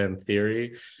 Ethiopia in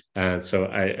Theory. And so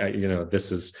I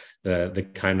this is the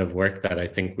kind of work that I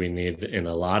think we need in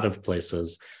a lot of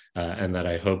places and that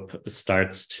I hope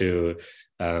starts to,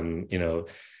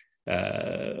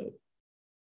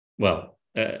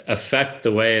 affect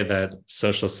the way that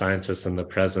social scientists in the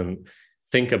present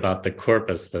think about the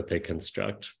corpus that they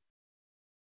construct.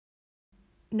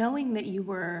 Knowing that you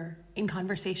were in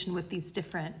conversation with these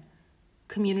different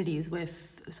communities,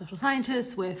 with social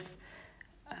scientists, with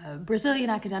Brazilian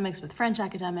academics, with French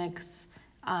academics,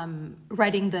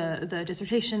 writing the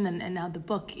dissertation and now the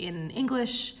book in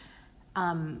English,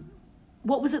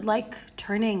 what was it like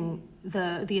turning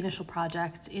the initial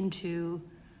project into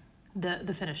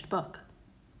the finished book?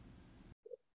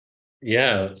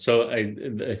 Yeah, so I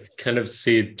kind of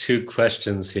see two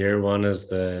questions here. One is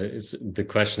the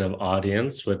question of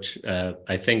audience, which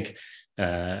I think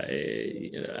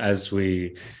as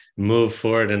we move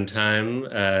forward in time,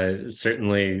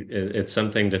 certainly it's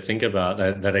something to think about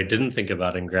that I didn't think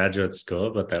about in graduate school,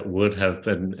 but that would have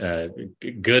been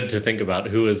good to think about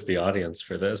who is the audience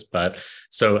for this. But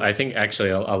so I think actually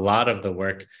a lot of the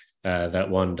work that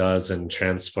one does in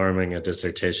transforming a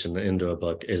dissertation into a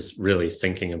book is really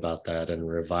thinking about that and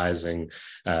revising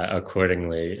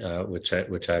accordingly, which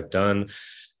I've done.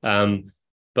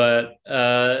 But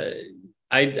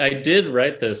I did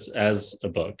write this as a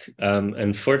book.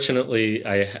 And fortunately,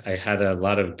 I had a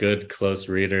lot of good, close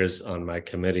readers on my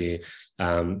committee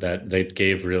that they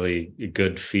gave really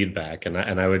good feedback. And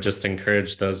I would just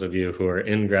encourage those of you who are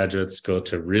in graduate school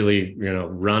to really,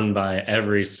 run by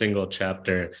every single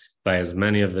chapter by as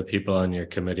many of the people on your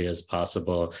committee as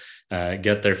possible,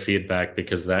 get their feedback,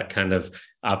 because that kind of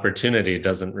opportunity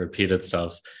doesn't repeat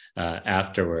itself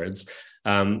afterwards.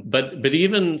 But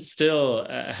even still,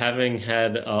 having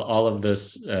had all of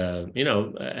this,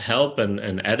 help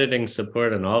and editing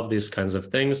support and all of these kinds of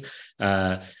things,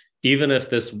 even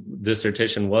if this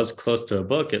dissertation was close to a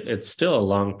book, it's still a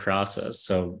long process.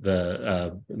 So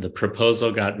the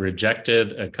proposal got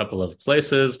rejected a couple of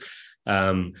places.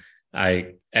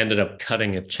 I ended up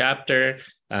cutting a chapter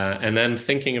and then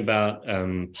thinking about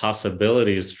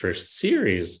possibilities for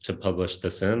series to publish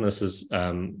this in. This is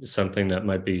something that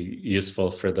might be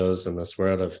useful for those in this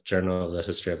world of Journal of the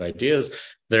History of Ideas.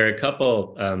 There are a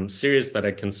couple series that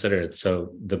I considered.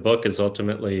 So the book is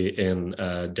ultimately in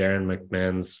Darren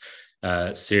McMahon's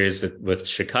series with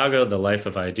Chicago, The Life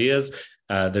of Ideas.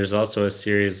 There's also a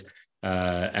series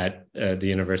at the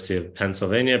University of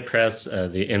Pennsylvania Press,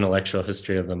 the Intellectual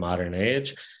History of the Modern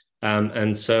Age.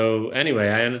 And so anyway,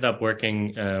 I ended up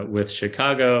working with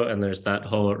Chicago, and there's that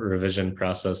whole revision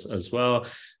process as well.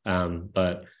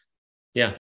 But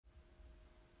yeah.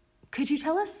 Could you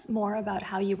tell us more about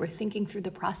how you were thinking through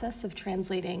the process of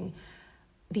translating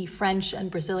the French and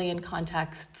Brazilian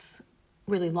contexts,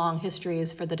 really long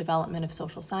histories for the development of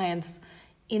social science,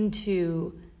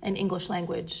 into an English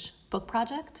language book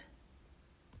project?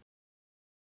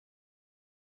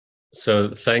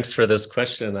 So thanks for this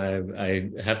question. I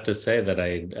have to say that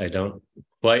I don't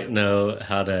quite know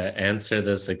how to answer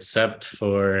this, except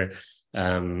for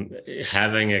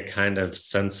having a kind of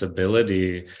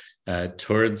sensibility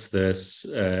towards this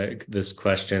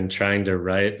question, trying to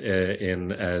write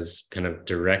in as kind of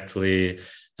directly,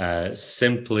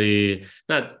 simply,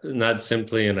 not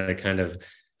simply in a kind of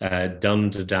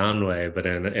dumbed down way, but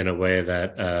in a way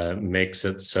that makes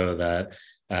it so that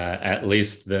at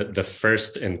least the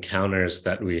first encounters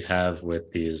that we have with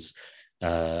these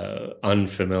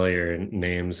unfamiliar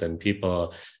names and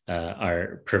people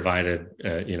are provided,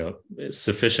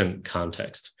 sufficient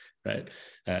context, right?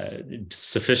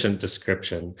 Sufficient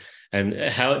description, and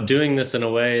how doing this in a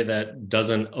way that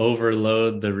doesn't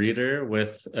overload the reader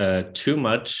with too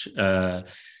much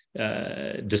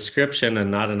description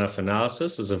and not enough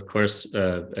analysis is, of course,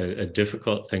 a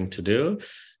difficult thing to do.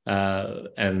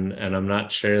 And I'm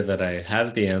not sure that I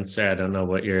have the answer. I don't know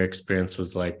what your experience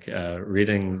was like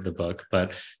reading the book,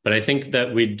 but I think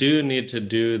that we do need to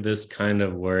do this kind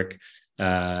of work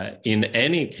in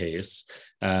any case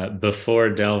before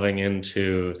delving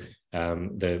into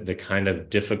the kind of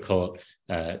difficult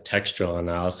textual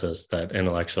analysis that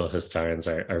intellectual historians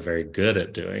are very good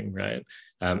at doing, right?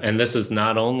 And this is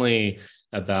not only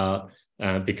about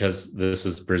because this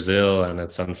is Brazil and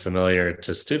it's unfamiliar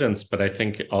to students, but I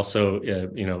think also,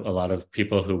 a lot of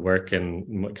people who work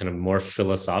in kind of more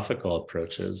philosophical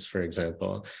approaches, for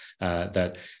example,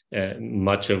 that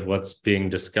much of what's being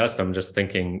discussed, I'm just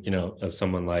thinking, of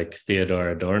someone like Theodore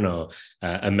Adorno,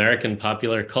 American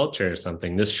popular culture or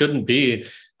something. This shouldn't be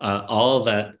all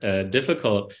that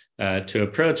difficult to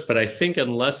approach, but I think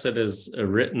unless it is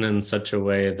written in such a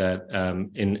way that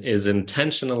is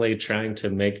intentionally trying to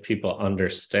make people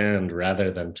understand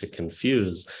rather than to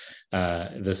confuse,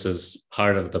 this is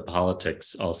part of the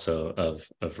politics also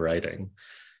of writing.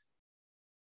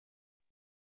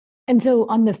 And so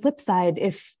on the flip side,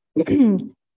 if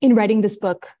in writing this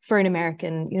book for an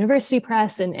American university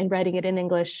press and writing it in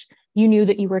English, you knew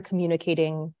that you were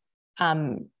communicating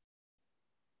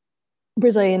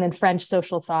Brazilian and French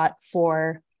social thought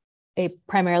for a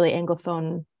primarily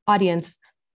Anglophone audience.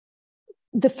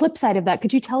 The flip side of that,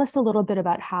 could you tell us a little bit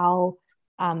about how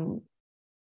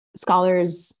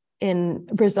scholars in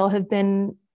Brazil have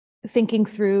been thinking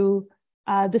through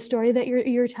the story that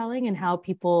you're telling, and how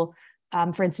people,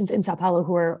 for instance, in Sao Paulo,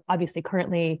 who are obviously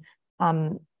currently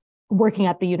working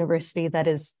at the university that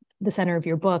is the center of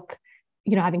your book,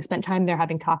 having spent time there,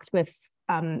 having talked with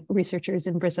researchers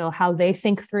in Brazil, how they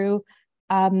think through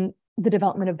the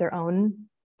development of their own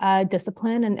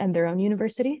discipline and their own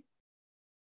university?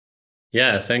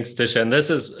 Yeah, thanks, Disha. And this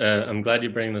is, I'm glad you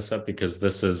bring this up, because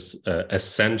this is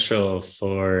essential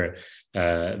for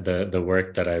the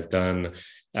work that I've done,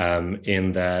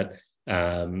 in that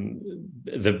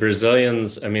the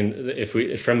Brazilians,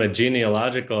 from a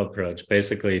genealogical approach,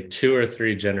 basically 2 or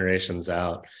 3 generations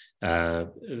out,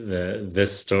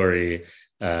 this story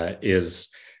is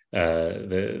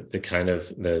the kind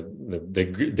of many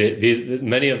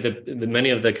of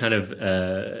the kind of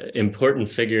important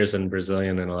figures in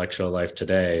Brazilian intellectual life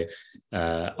today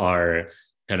are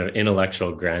kind of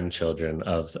intellectual grandchildren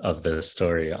of this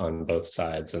story on both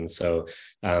sides, and so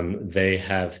they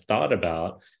have thought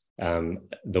about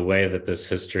the way that this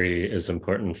history is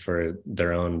important for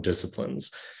their own disciplines.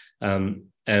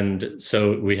 And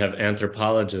so we have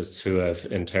anthropologists who have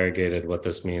interrogated what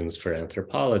this means for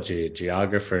anthropology,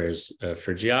 geographers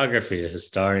for geography,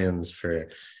 historians for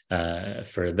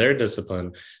their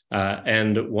discipline.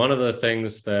 And one of the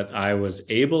things that I was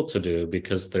able to do,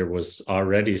 because there was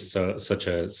already such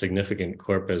a significant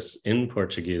corpus in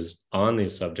Portuguese on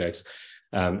these subjects,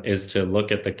 is to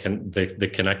look at the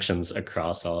connections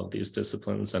across all of these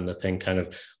disciplines, and to think kind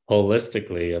of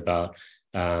holistically about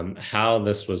how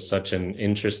this was such an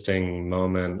interesting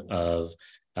moment of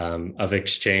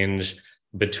exchange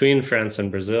between France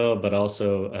and Brazil, but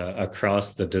also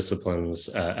across the disciplines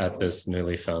at this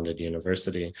newly founded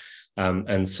university.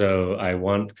 And so I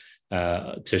want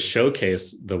to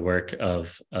showcase the work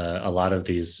of a lot of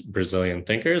these Brazilian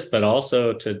thinkers, but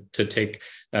also to take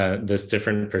this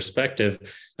different perspective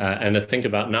and to think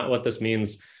about not what this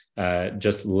means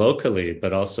just locally,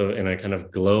 but also in a kind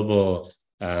of global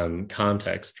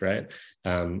context, right?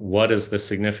 What is the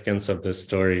significance of this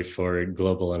story for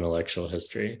global intellectual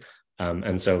history?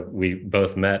 And so we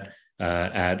both met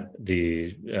at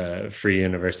the Free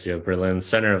University of Berlin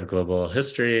Center of Global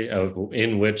History,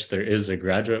 in which there is a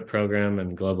graduate program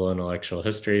in global intellectual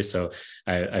history. So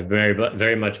I've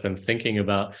very much been thinking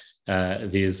about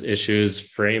these issues,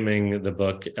 framing the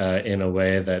book in a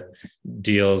way that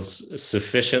deals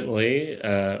sufficiently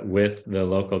with the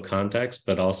local context,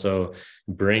 but also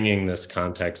bringing this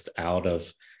context out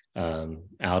of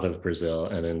Brazil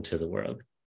and into the world.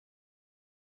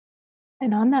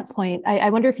 And on that point,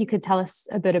 I wonder if you could tell us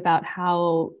a bit about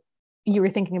how you were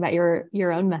thinking about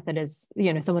your own method as,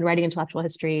 someone writing intellectual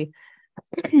history,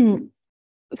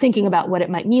 thinking about what it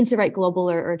might mean to write global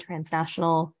or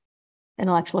transnational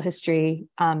intellectual history.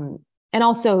 And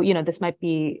also, this might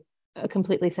be a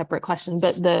completely separate question,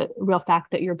 but the real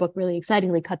fact that your book really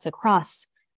excitingly cuts across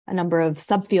a number of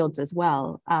subfields as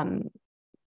well,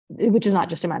 which is not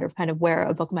just a matter of kind of where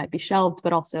a book might be shelved,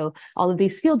 but also all of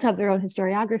these fields have their own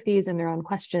historiographies and their own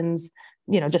questions.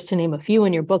 Just to name a few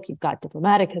in your book, you've got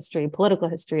diplomatic history, political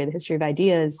history, the history of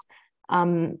ideas.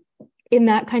 In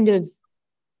that kind of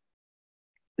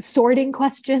sorting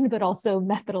question, but also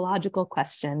methodological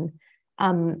question,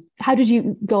 how did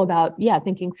you go about,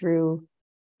 thinking through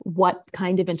what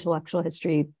kind of intellectual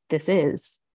history this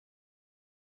is?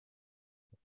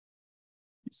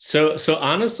 So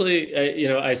honestly,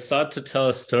 I sought to tell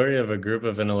a story of a group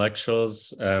of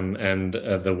intellectuals and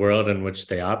the world in which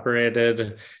they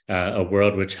operated, a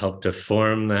world which helped to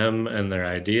form them and their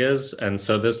ideas. And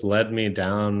so this led me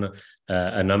down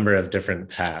a number of different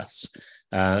paths.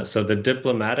 So the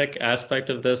diplomatic aspect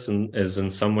of this is in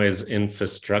some ways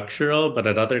infrastructural, but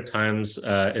at other times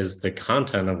is the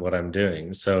content of what I'm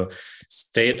doing. So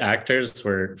state actors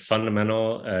were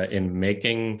fundamental in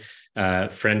making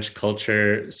French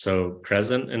culture so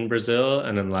present in Brazil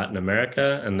and in Latin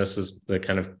America. And this is the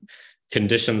kind of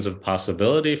conditions of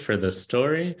possibility for this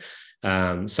story.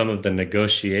 Some of the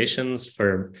negotiations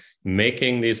for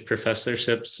making these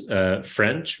professorships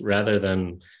French rather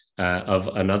than of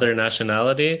another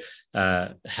nationality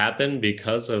happened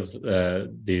because of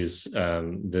this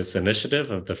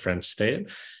initiative of the French state.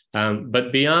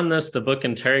 But beyond this, the book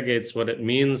interrogates what it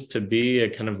means to be a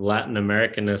kind of Latin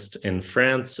Americanist in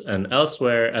France and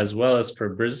elsewhere, as well as for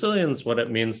Brazilians, what it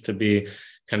means to be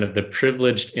kind of the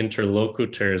privileged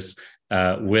interlocutors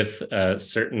with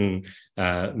certain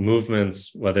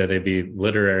movements, whether they be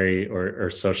literary or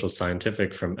social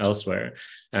scientific from elsewhere.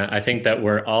 I think that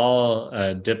we're all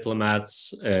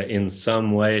diplomats in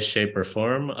some way, shape, or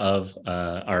form of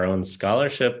our own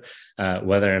scholarship,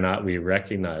 whether or not we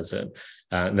recognize it.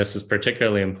 And this is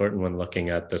particularly important when looking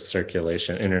at the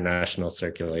circulation, international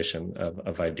circulation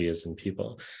of ideas and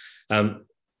people.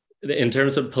 In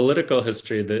terms of political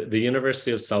history, the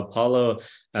University of Sao Paulo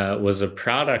was a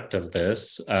product of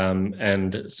this.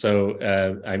 And so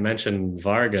I mentioned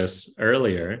Vargas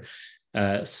earlier.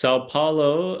 Sao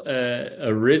Paulo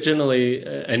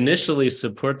initially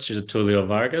supported Getúlio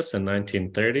Vargas in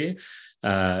 1930.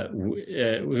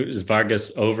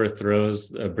 Vargas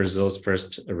overthrows Brazil's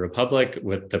first republic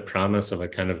with the promise of a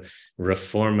kind of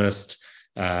reformist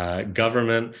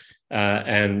government,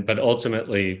 but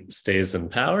ultimately stays in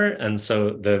power. And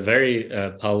so the very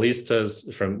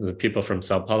Paulistas, from the people from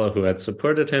Sao Paulo who had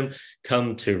supported him,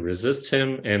 come to resist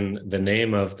him in the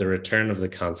name of the return of the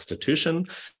Constitution.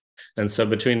 And so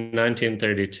between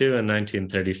 1932 and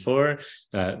 1934,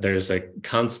 there's a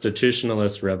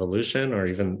constitutionalist revolution or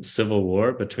even civil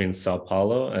war between Sao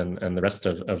Paulo and the rest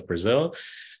of Brazil.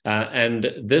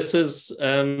 And this is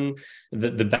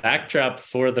the backdrop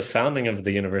for the founding of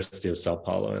the University of Sao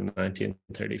Paulo in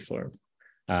 1934.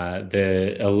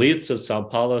 The elites of Sao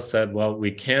Paulo said, well,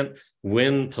 we can't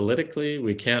win politically,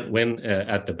 we can't win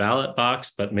at the ballot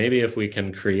box, but maybe if we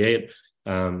can create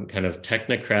kind of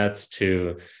technocrats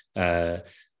to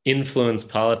influence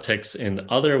politics in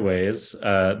other ways,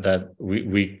 that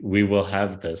we will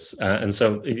have this. And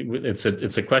so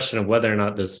it's a question of whether or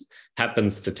not this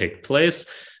happens to take place.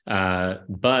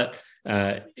 But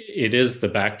it is the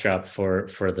backdrop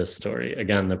for this story.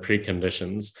 Again, the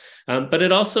preconditions. But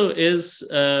it also is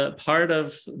part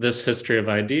of this history of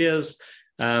ideas.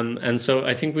 And so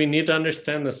I think we need to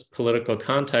understand this political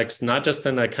context, not just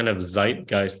in a kind of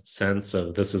zeitgeist sense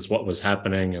of this is what was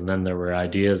happening and then there were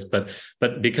ideas, but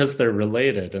because they're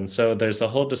related. And so there's a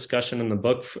whole discussion in the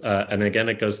book, and again,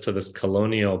 it goes to this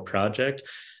colonial project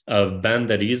of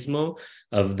bandeirismo,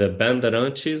 of the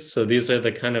bandeirantes. So these are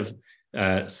the kind of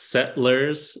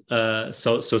settlers.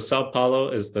 So Sao Paulo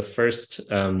is the first,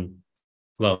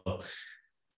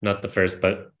 not the first,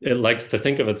 but it likes to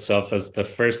think of itself as the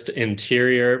first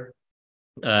interior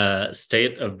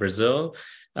state of Brazil,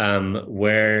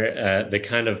 where the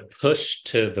kind of push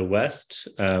to the West,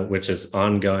 which is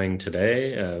ongoing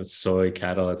today, soy,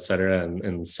 cattle, etc.,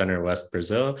 in center West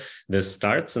Brazil. This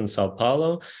starts in Sao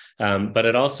Paulo, but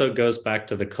it also goes back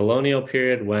to the colonial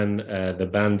period when the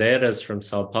bandeiras from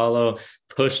Sao Paulo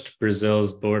pushed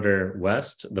Brazil's border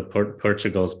west,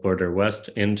 Portugal's border west,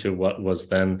 into what was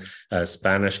then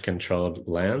Spanish-controlled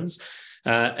lands.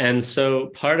 And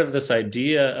so part of this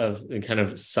idea of kind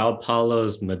of Sao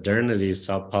Paulo's modernity,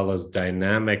 Sao Paulo's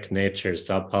dynamic nature,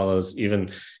 Sao Paulo's even,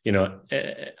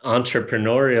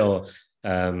 entrepreneurial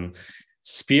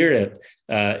spirit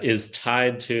is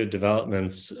tied to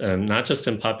developments, not just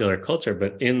in popular culture,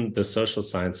 but in the social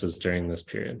sciences during this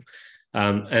period.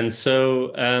 And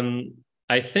so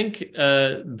I think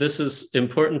this is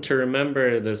important to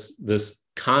remember, this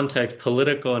context,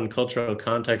 political and cultural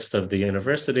context of the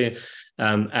university,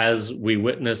 as we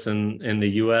witness in the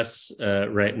US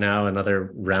right now,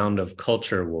 another round of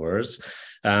culture wars.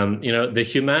 The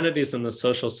humanities and the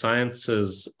social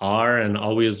sciences are and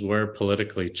always were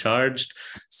politically charged,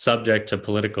 subject to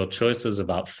political choices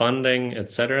about funding, et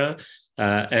cetera.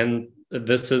 And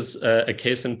this is a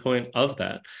case in point of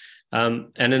that.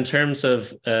 And in terms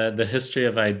of the history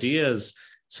of ideas,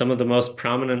 some of the most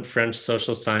prominent French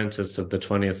social scientists of the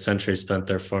 20th century spent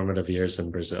their formative years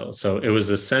in Brazil. So it was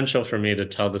essential for me to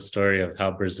tell the story of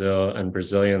how Brazil and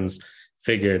Brazilians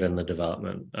figured in the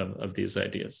development of these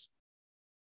ideas.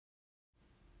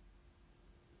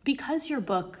 Because your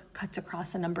book cuts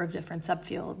across a number of different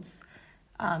subfields,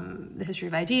 the history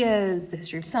of ideas, the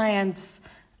history of science,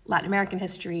 Latin American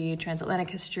history, transatlantic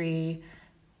history,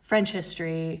 French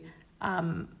history,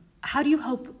 how do you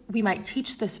hope we might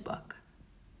teach this book?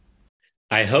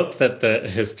 I hope that the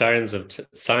historians of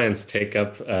science take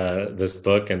up this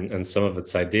book and some of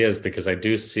its ideas, because I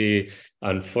do see,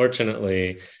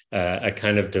 unfortunately, a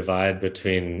kind of divide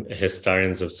between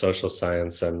historians of social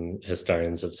science and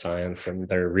historians of science. And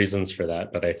there are reasons for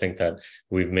that, but I think that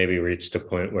we've maybe reached a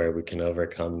point where we can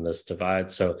overcome this divide.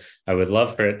 So I would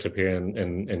love for it to appear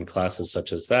in classes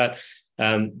such as that.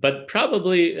 But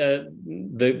probably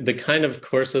the kind of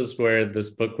courses where this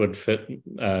book would fit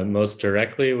most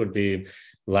directly would be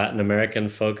Latin American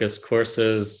focused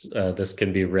courses. This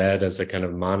can be read as a kind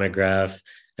of monograph,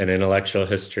 an intellectual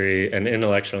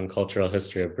and cultural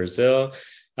history of Brazil.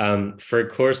 For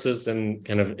courses in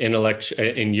kind of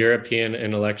in European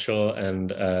intellectual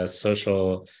and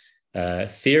social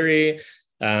theory,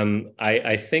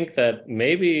 I think that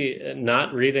maybe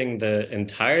not reading the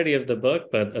entirety of the book,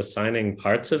 but assigning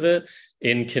parts of it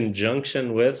in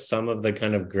conjunction with some of the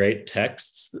kind of great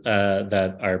texts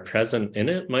that are present in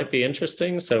it might be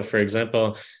interesting. So, for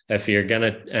example, if you're going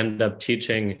to end up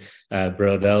teaching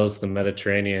Brodel's The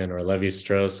Mediterranean or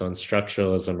Lévi-Strauss on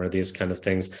structuralism or these kind of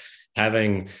things,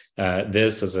 having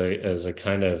this as a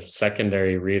kind of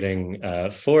secondary reading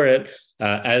for it,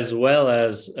 as well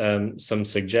as some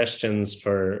suggestions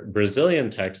for Brazilian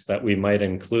texts that we might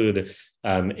include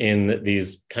in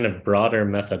these kind of broader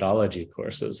methodology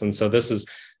courses. And so this is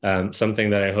something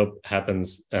that I hope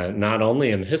happens not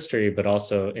only in history, but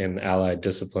also in allied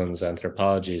disciplines,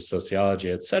 anthropology,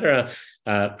 sociology, et cetera,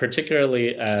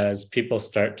 particularly as people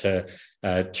start to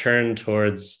turn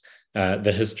towards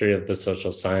the history of the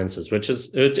social sciences, which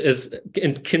is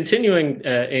continuing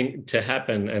to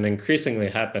happen and increasingly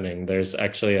happening. There's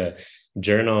actually a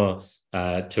journal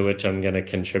to which I'm going to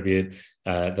contribute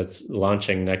that's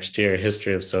launching next year,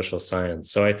 History of Social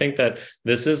Science. So I think that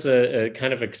this is a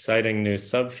kind of exciting new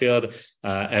subfield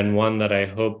and one that I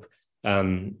hope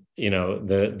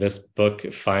this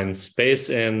book finds space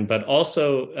in, but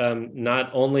also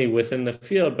not only within the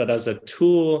field, but as a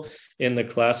tool in the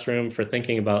classroom for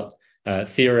thinking about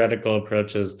theoretical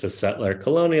approaches to settler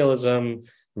colonialism,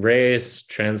 race,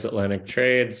 transatlantic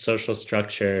trade, social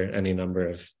structure, any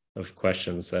number of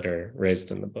questions that are raised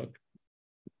in the book.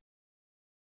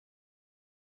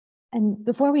 And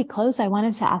before we close, I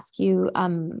wanted to ask you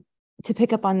to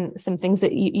pick up on some things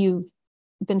that you've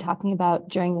been talking about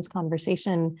during this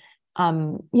conversation,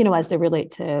 as they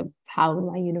relate to how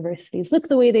my universities look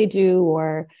the way they do,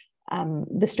 or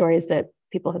the stories that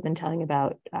people have been telling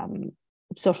about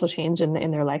social change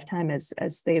in their lifetime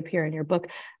as they appear in your book.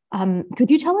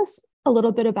 Could you tell us a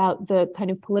little bit about the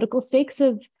kind of political stakes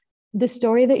of the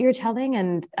story that you're telling,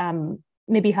 and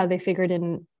maybe how they figured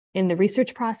in the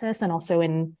research process and also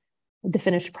in the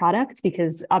finished product?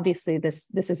 Because obviously this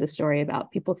is a story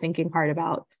about people thinking hard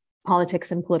about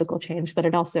politics and political change, but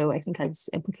it also, I think, has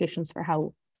implications for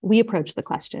how we approach the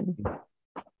question.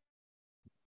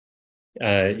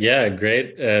 Yeah,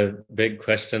 great big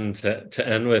question to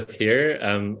end with here.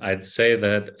 I'd say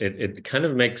that it kind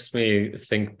of makes me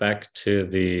think back to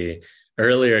the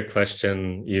earlier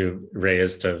question you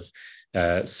raised of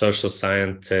social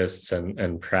scientists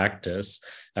and practice,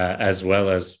 as well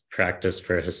as practice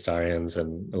for historians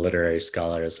and literary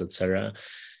scholars, etc.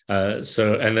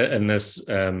 And this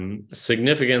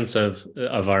significance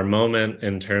of our moment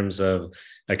in terms of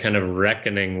a kind of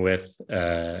reckoning with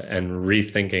and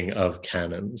rethinking of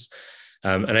canons.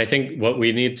 And I think what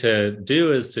we need to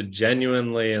do is to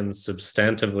genuinely and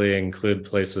substantively include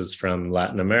places from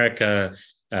Latin America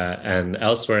and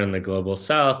elsewhere in the global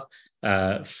South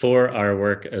for our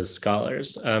work as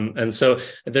scholars. And so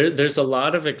there's a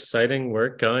lot of exciting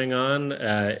work going on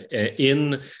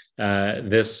in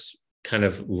this kind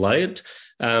of light.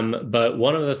 But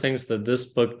one of the things that this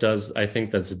book does, I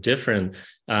think that's different,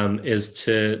 is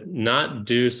to not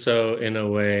do so in a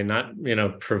way, not,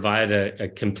 provide a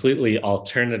completely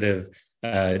alternative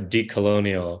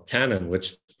decolonial canon,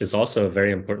 which is also a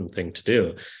very important thing to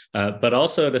do, but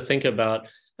also to think about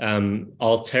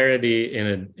alterity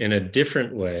in a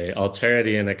different way,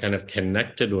 alterity in a kind of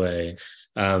connected way,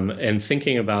 and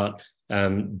thinking about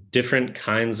different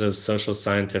kinds of social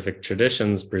scientific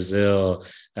traditions, Brazil,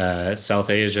 South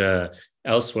Asia,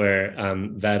 elsewhere,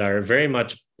 that are very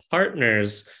much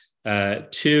partners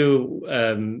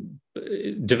to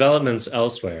developments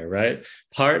elsewhere, right?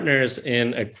 Partners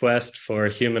in a quest for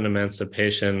human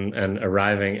emancipation and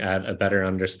arriving at a better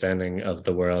understanding of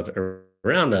the world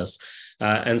around us.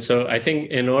 And so I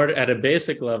think at a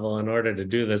basic level, in order to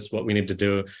do this, what we need to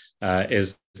do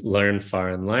is learn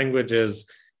foreign languages,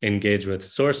 engage with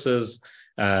sources,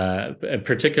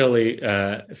 particularly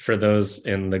for those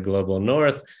in the global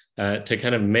North, to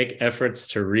kind of make efforts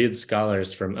to read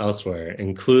scholars from elsewhere,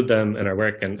 include them in our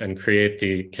work, and create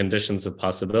the conditions of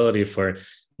possibility for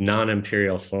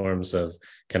non-imperial forms of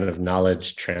kind of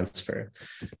knowledge transfer.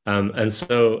 And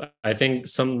so I think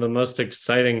some of the most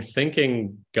exciting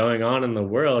thinking going on in the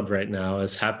world right now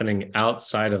is happening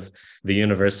outside of the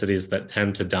universities that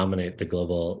tend to dominate the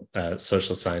global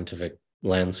social scientific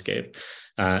landscape.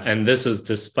 And this is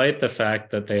despite the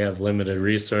fact that they have limited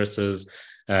resources.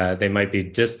 They might be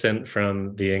distant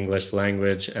from the English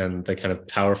language and the kind of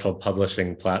powerful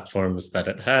publishing platforms that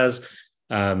it has,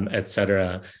 et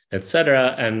cetera, et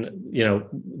cetera. And,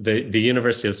 the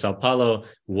University of Sao Paulo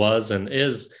was and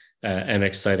is an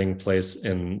exciting place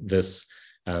in this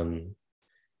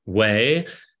way.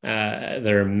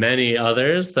 There are many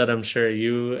others that I'm sure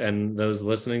you and those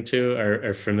listening to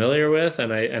are familiar with.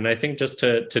 And I think just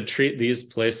to treat these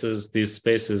places, these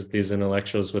spaces, these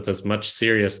intellectuals with as much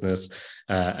seriousness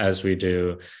as we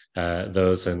do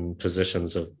those in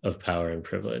positions of power and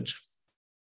privilege.